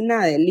jade es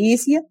una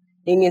delicia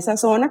en esa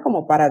zona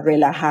como para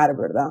relajar,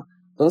 ¿verdad?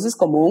 Entonces,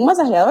 como un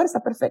masajeador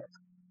está perfecto.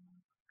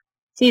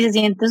 Sí, se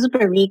siente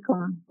súper rico.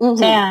 O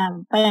sea,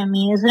 para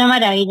mí es una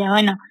maravilla.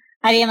 Bueno,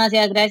 Ari,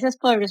 demasiadas gracias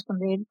por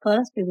responder todas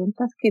las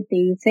preguntas que te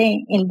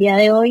hice el día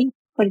de hoy,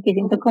 porque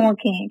siento como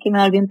que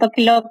me volví un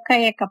toque loca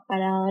y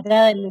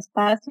acaparadora del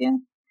espacio,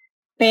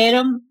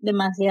 pero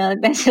demasiadas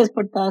gracias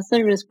por todas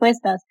tus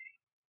respuestas.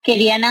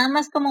 Quería nada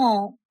más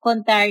como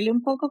contarle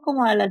un poco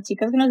como a las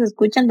chicas que nos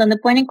escuchan dónde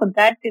pueden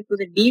encontrarte, tus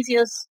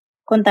servicios,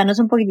 contarnos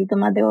un poquitito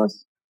más de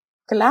vos.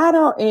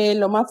 Claro,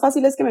 lo más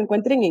fácil es que me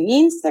encuentren en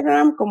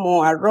Instagram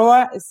como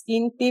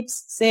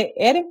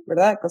 @skintipscr,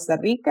 ¿verdad? De Costa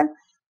Rica.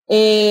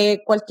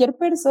 Cualquier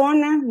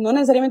persona, no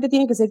necesariamente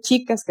tienen que ser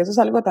chicas, que eso es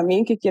algo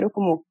también que quiero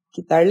como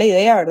quitar la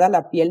idea, ¿verdad?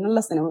 La piel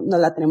nos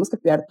la tenemos que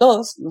cuidar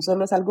todos, no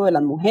solo es algo de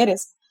las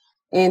mujeres.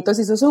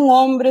 Entonces, si sos un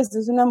hombre, si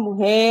sos una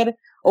mujer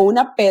o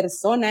una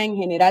persona en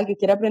general que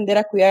quiere aprender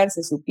a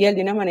cuidarse su piel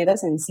de una manera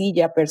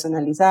sencilla,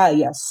 personalizada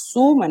y a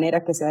su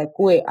manera, que se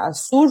adecue a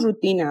su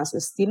rutina, a su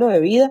estilo de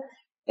vida,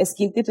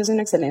 Skin Tips es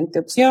una excelente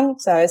opción.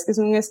 Sabes que es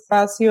un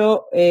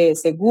espacio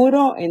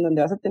seguro en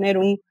donde vas a tener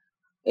un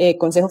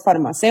consejo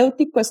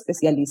farmacéutico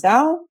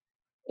especializado.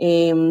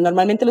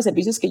 Normalmente los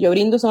servicios que yo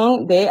brindo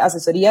son de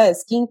asesoría de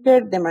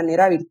skincare de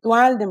manera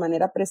virtual, de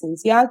manera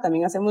presencial.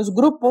 También hacemos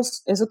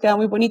grupos, eso queda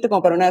muy bonito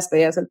como para una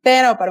despedida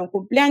soltera o para un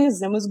cumpleaños.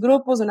 Hacemos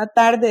grupos, una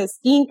tarde de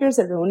skincare,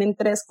 se reúnen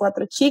 3,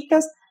 4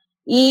 chicas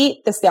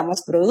y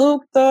testeamos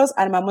productos,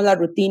 armamos la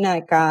rutina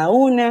de cada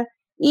una.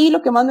 Y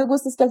lo que más me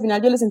gusta es que al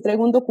final yo les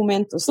entrego un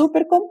documento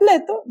súper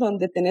completo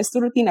donde tenés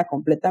tu rutina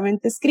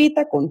completamente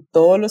escrita, con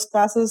todos los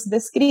pasos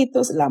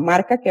descritos, la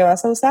marca que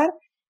vas a usar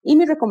y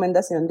mi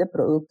recomendación de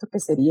producto que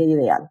sería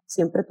ideal.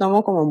 Siempre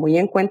tomo como muy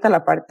en cuenta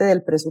la parte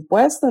del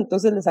presupuesto,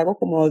 entonces les hago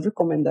como 2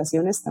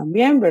 recomendaciones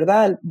también,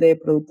 ¿verdad? De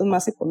productos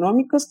más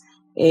económicos.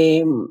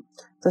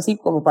 Entonces sí,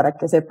 como para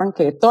que sepan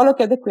que todo lo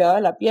que es de cuidado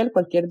de la piel,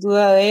 cualquier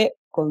duda de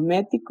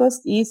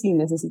cosméticos y si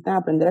necesitan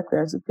aprender a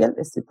cuidar su piel,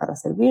 estoy para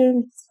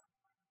servirles.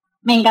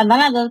 Me encantan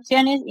las dos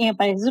opciones y me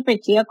parece súper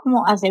chido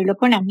como hacerlo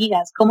con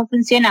amigas. ¿Cómo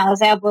funciona? O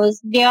sea, vos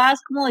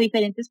llevas como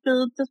diferentes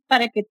productos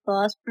para que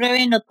todas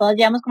prueben o todas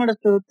llevamos como los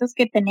productos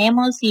que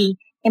tenemos y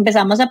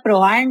empezamos a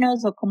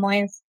probarnos, ¿o cómo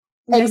es?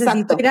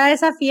 Necesito ir a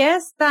esa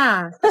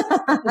fiesta.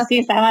 Sí,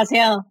 está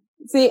demasiado.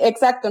 Sí,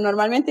 exacto.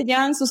 Normalmente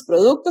llevan sus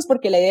productos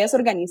porque la idea es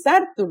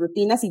organizar tu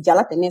rutina si ya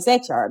la tenés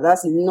hecha, ¿verdad?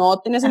 Si no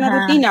tenés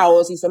una rutina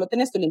o si solo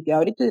tenés tu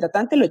limpiador y tu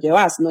hidratante, lo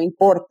llevas, no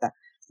importa.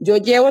 Yo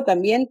llevo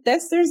también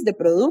testers de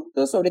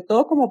productos, sobre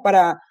todo como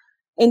para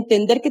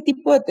entender qué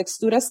tipo de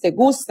texturas te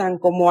gustan,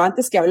 como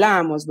antes que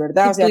hablábamos,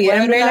 ¿verdad? Si o sea,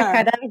 pudieran ver la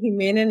cara de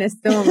Jimena en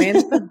este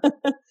momento.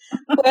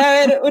 Puede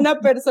haber una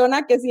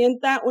persona que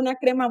sienta una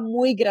crema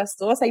muy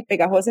grasosa y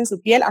pegajosa en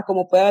su piel, a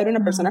como puede haber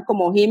una persona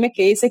como Jime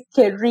que dice,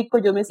 qué rico,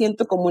 yo me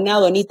siento como una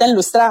donita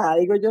enlustrada,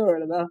 digo yo,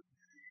 ¿verdad?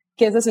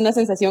 Que esa es una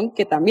sensación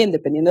que también,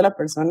 dependiendo de la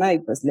persona, y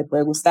pues le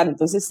puede gustar.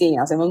 Entonces sí,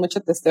 hacemos mucho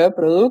testeo de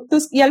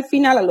productos y al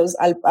final,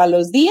 a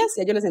los días,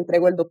 ya yo les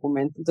entrego el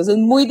documento. Entonces es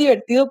muy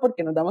divertido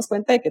porque nos damos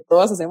cuenta de que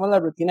todos hacemos la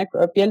rutina de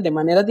cuidado de piel de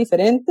maneras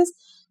diferentes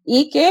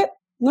y que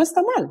no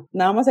está mal,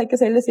 nada más hay que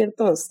hacerle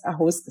ciertos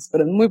ajustes,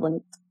 pero es muy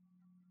bonito.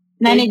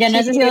 Nani, yo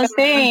no sé si vos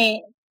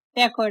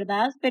te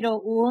acordás, pero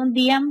hubo un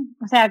día,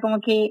 o sea, como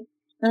que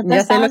nosotros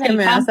ya sé lo que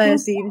me campus, vas a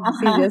decir.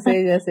 Ajá.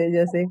 Sí,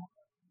 ya sé.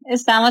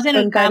 Estábamos en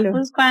el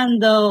campus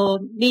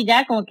cuando, y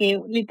ya como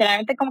que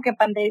literalmente como que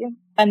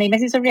pandemia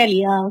se hizo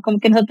realidad, como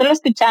que nosotros lo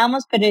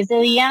escuchábamos, pero ese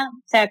día,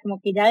 o sea,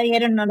 como que ya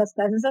dijeron, no, las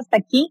clases hasta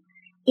aquí,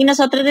 y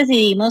nosotros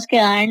decidimos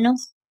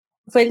quedarnos.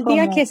 Fue el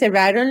día que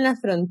cerraron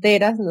las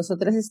fronteras,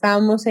 nosotras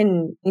estábamos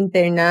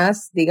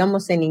internadas,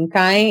 digamos, en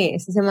INCAE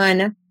esa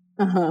semana.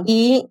 Ajá.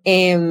 Y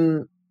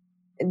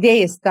de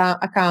ahí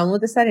acabamos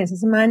de estar en esa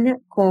semana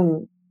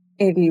con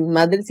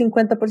más del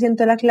 50%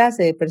 de la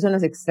clase de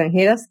personas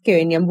extranjeras que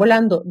venían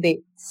volando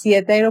de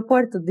 7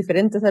 aeropuertos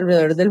diferentes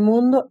alrededor del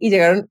mundo y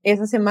llegaron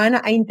esa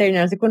semana a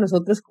internarse con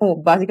nosotros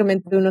como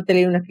básicamente un hotel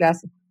y una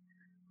clase.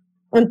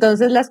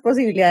 Entonces las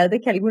posibilidades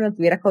de que alguno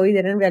tuviera COVID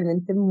eran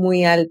realmente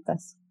muy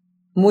altas,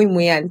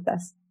 muy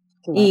altas.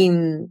 Y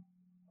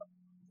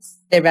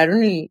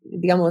cerraron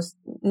digamos,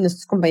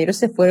 nuestros compañeros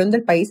se fueron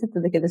del país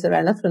antes de que les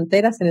cerraran las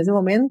fronteras en ese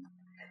momento.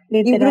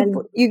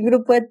 Y un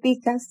grupo de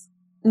ticas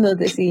nos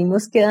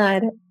decidimos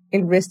quedar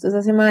el resto de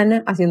esa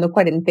semana haciendo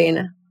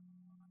cuarentena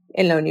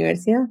en la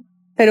universidad.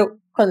 Pero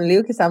cuando le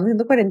digo que estábamos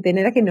haciendo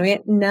cuarentena era que no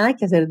había nada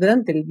que hacer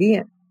durante el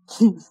día.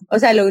 O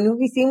sea, lo único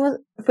que hicimos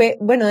fue,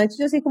 bueno, de hecho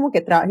yo sí como que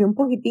trabajé un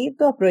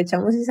poquitito,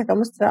 aprovechamos y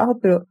sacamos trabajo,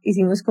 pero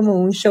hicimos como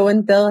un show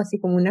and tell, así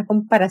como una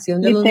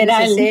comparación de los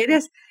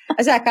neceseres.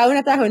 O sea, cada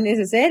una trajo un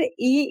neceser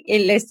y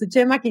el estuche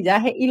de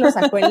maquillaje y lo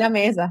sacó en la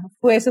mesa.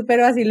 Fue súper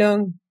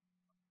vacilón.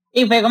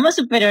 Y fue como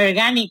súper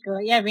orgánico,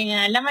 y al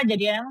final la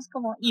mayoría éramos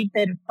como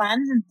hiper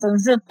fans,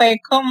 entonces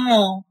fue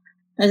como,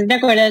 no sé si te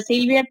acuerdas,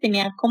 Silvia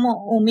tenía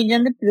como 1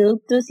 millón de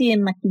productos y de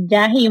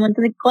maquillaje y un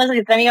montón de cosas, y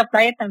otra amiga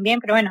Playa también,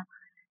 pero bueno,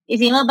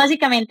 hicimos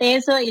básicamente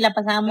eso y la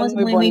pasábamos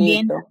muy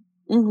bien.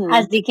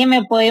 Así que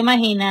me puedo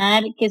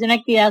imaginar que es una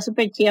actividad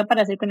súper chida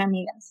para hacer con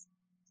amigas.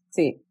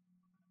 Sí.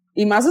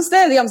 Y más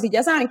ustedes, digamos, si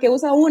ya saben que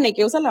usa una y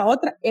que usa la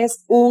otra,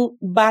 es un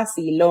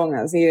vacilón,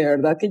 así, de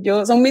verdad que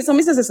son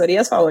mis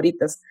asesorías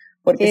favoritas,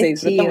 porque se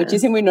disfruta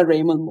muchísimo y nos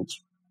reímos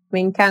mucho. Me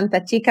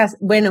encanta, chicas.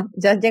 Bueno,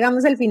 ya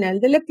llegamos al final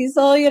del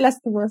episodio,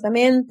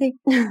 lastimosamente.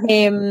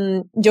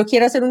 Yo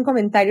quiero hacer un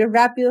comentario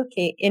rápido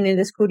que en el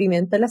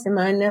descubrimiento de la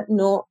semana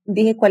no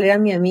dije cuál era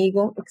mi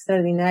amigo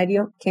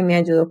extraordinario que me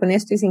ayudó con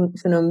esto y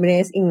su nombre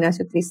es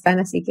Ignacio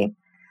Tristán, así que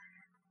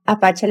a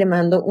Pacha le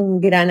mando un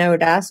gran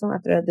abrazo a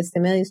través de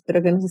este medio,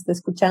 espero que nos esté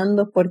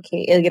escuchando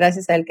porque es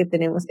gracias a él que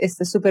tenemos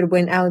este súper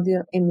buen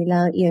audio en mi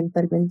lado y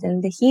eventualmente en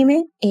el de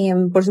Jime.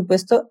 Por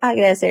supuesto,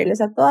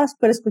 agradecerles a todas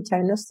por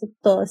escucharnos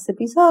todo este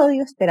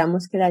episodio,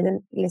 esperamos que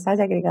les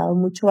haya agregado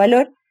mucho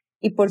valor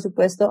y por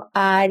supuesto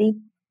a Ari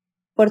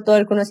por todo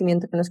el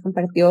conocimiento que nos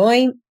compartió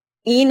hoy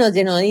y nos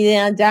llenó de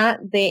ideas ya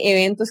de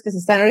eventos que se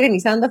están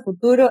organizando a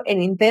futuro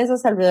en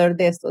Intensas alrededor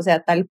de esto, o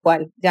sea, tal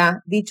cual,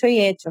 ya dicho y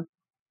hecho.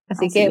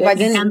 Así que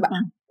vayan,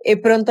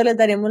 pronto les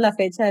daremos la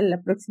fecha de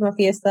la próxima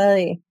fiesta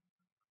de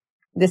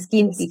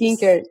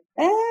Skincare.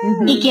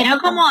 Y quiero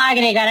como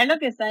agregar a lo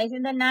que está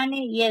diciendo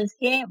Nani, y es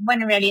que,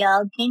 bueno, en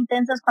realidad, qué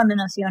Intensas cuando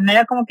nació no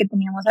era como que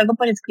teníamos algo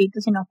por escrito,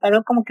 sino que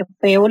algo como que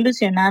fue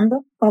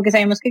evolucionando, como que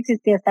sabíamos que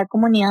existía esta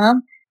comunidad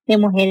de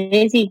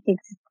mujeres y que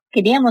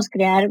queríamos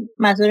crear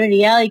más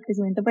sororidad y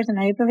crecimiento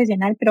personal y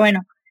profesional, pero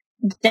bueno,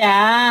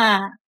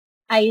 ya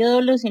ha ido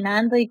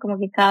evolucionando y como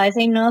que cada vez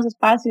hay nuevos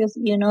espacios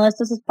y uno de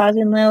estos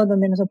espacios nuevos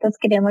donde nosotros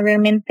queremos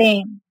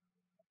realmente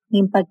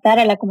impactar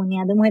a la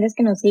comunidad de mujeres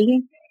que nos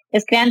siguen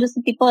es creando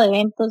este tipo de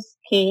eventos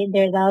que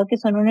de verdad que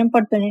son una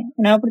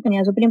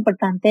oportunidad súper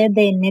importante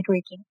de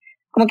networking.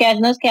 Como que a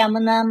veces nos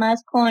quedamos nada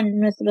más con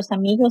nuestros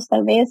amigos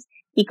tal vez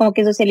y como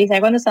que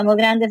socializar cuando estamos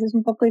grandes es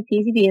un poco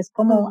difícil y es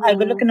como algo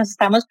de lo que nos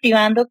estamos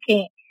privando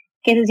que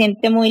se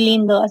siente muy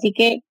lindo, así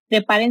que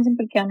prepárense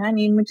porque van a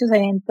venir muchos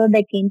eventos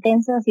de Qué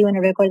Intensas y bueno,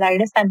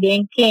 recordarles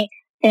también que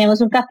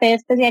tenemos un café de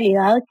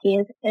especialidad que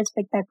es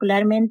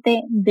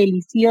espectacularmente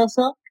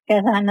delicioso, que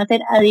se van a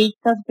hacer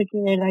adictas porque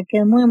de verdad que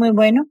es muy muy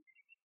bueno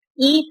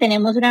y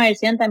tenemos una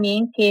versión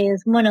también que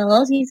es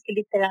monodosis, que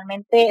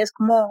literalmente es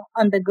como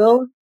on the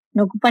go,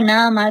 no ocupa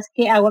nada más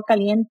que agua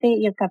caliente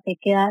y el café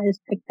queda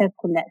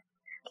espectacular.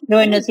 Pero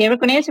bueno, cierro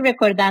con eso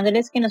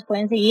recordándoles que nos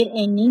pueden seguir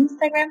en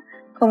Instagram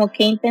como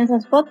Qué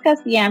Intensas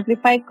Podcast y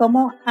Amplify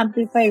como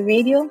Amplify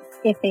Radio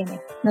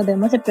FM. Nos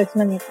vemos el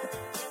próximo miércoles.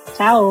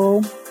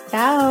 Chao.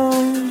 Chao.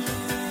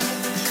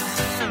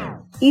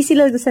 Y si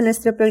les gusta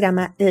nuestro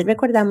programa, les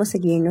recordamos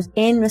seguirnos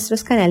en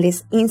nuestros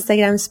canales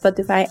Instagram,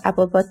 Spotify,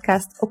 Apple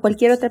Podcast o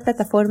cualquier otra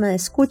plataforma de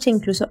escucha,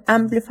 incluso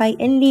Amplify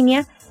en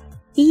línea.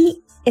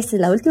 Y esta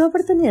es la última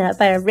oportunidad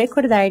para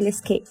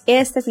recordarles que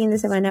este fin de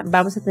semana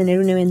vamos a tener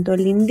un evento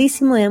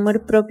lindísimo de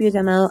amor propio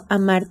llamado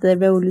Amarte del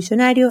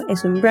Revolucionario.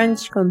 Es un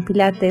brunch con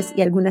pilates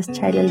y algunas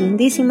charlas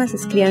lindísimas.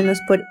 Escríbanos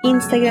por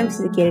Instagram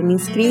si se quieren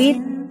inscribir,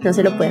 no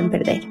se lo pueden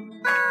perder.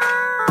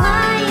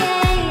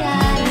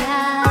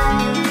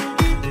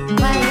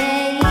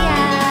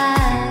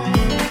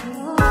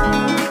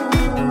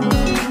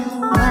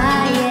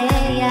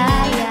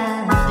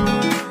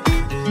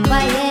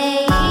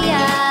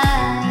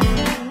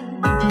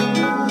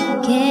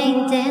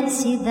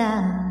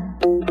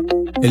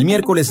 El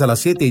miércoles a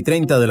las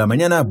 7:30 de la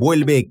mañana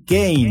vuelve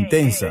Qué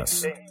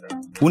Intensas,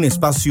 un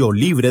espacio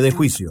libre de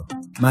juicio.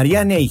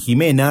 Mariana y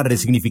Jimena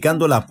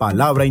resignificando la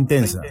palabra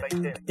intensa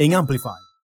en Amplify.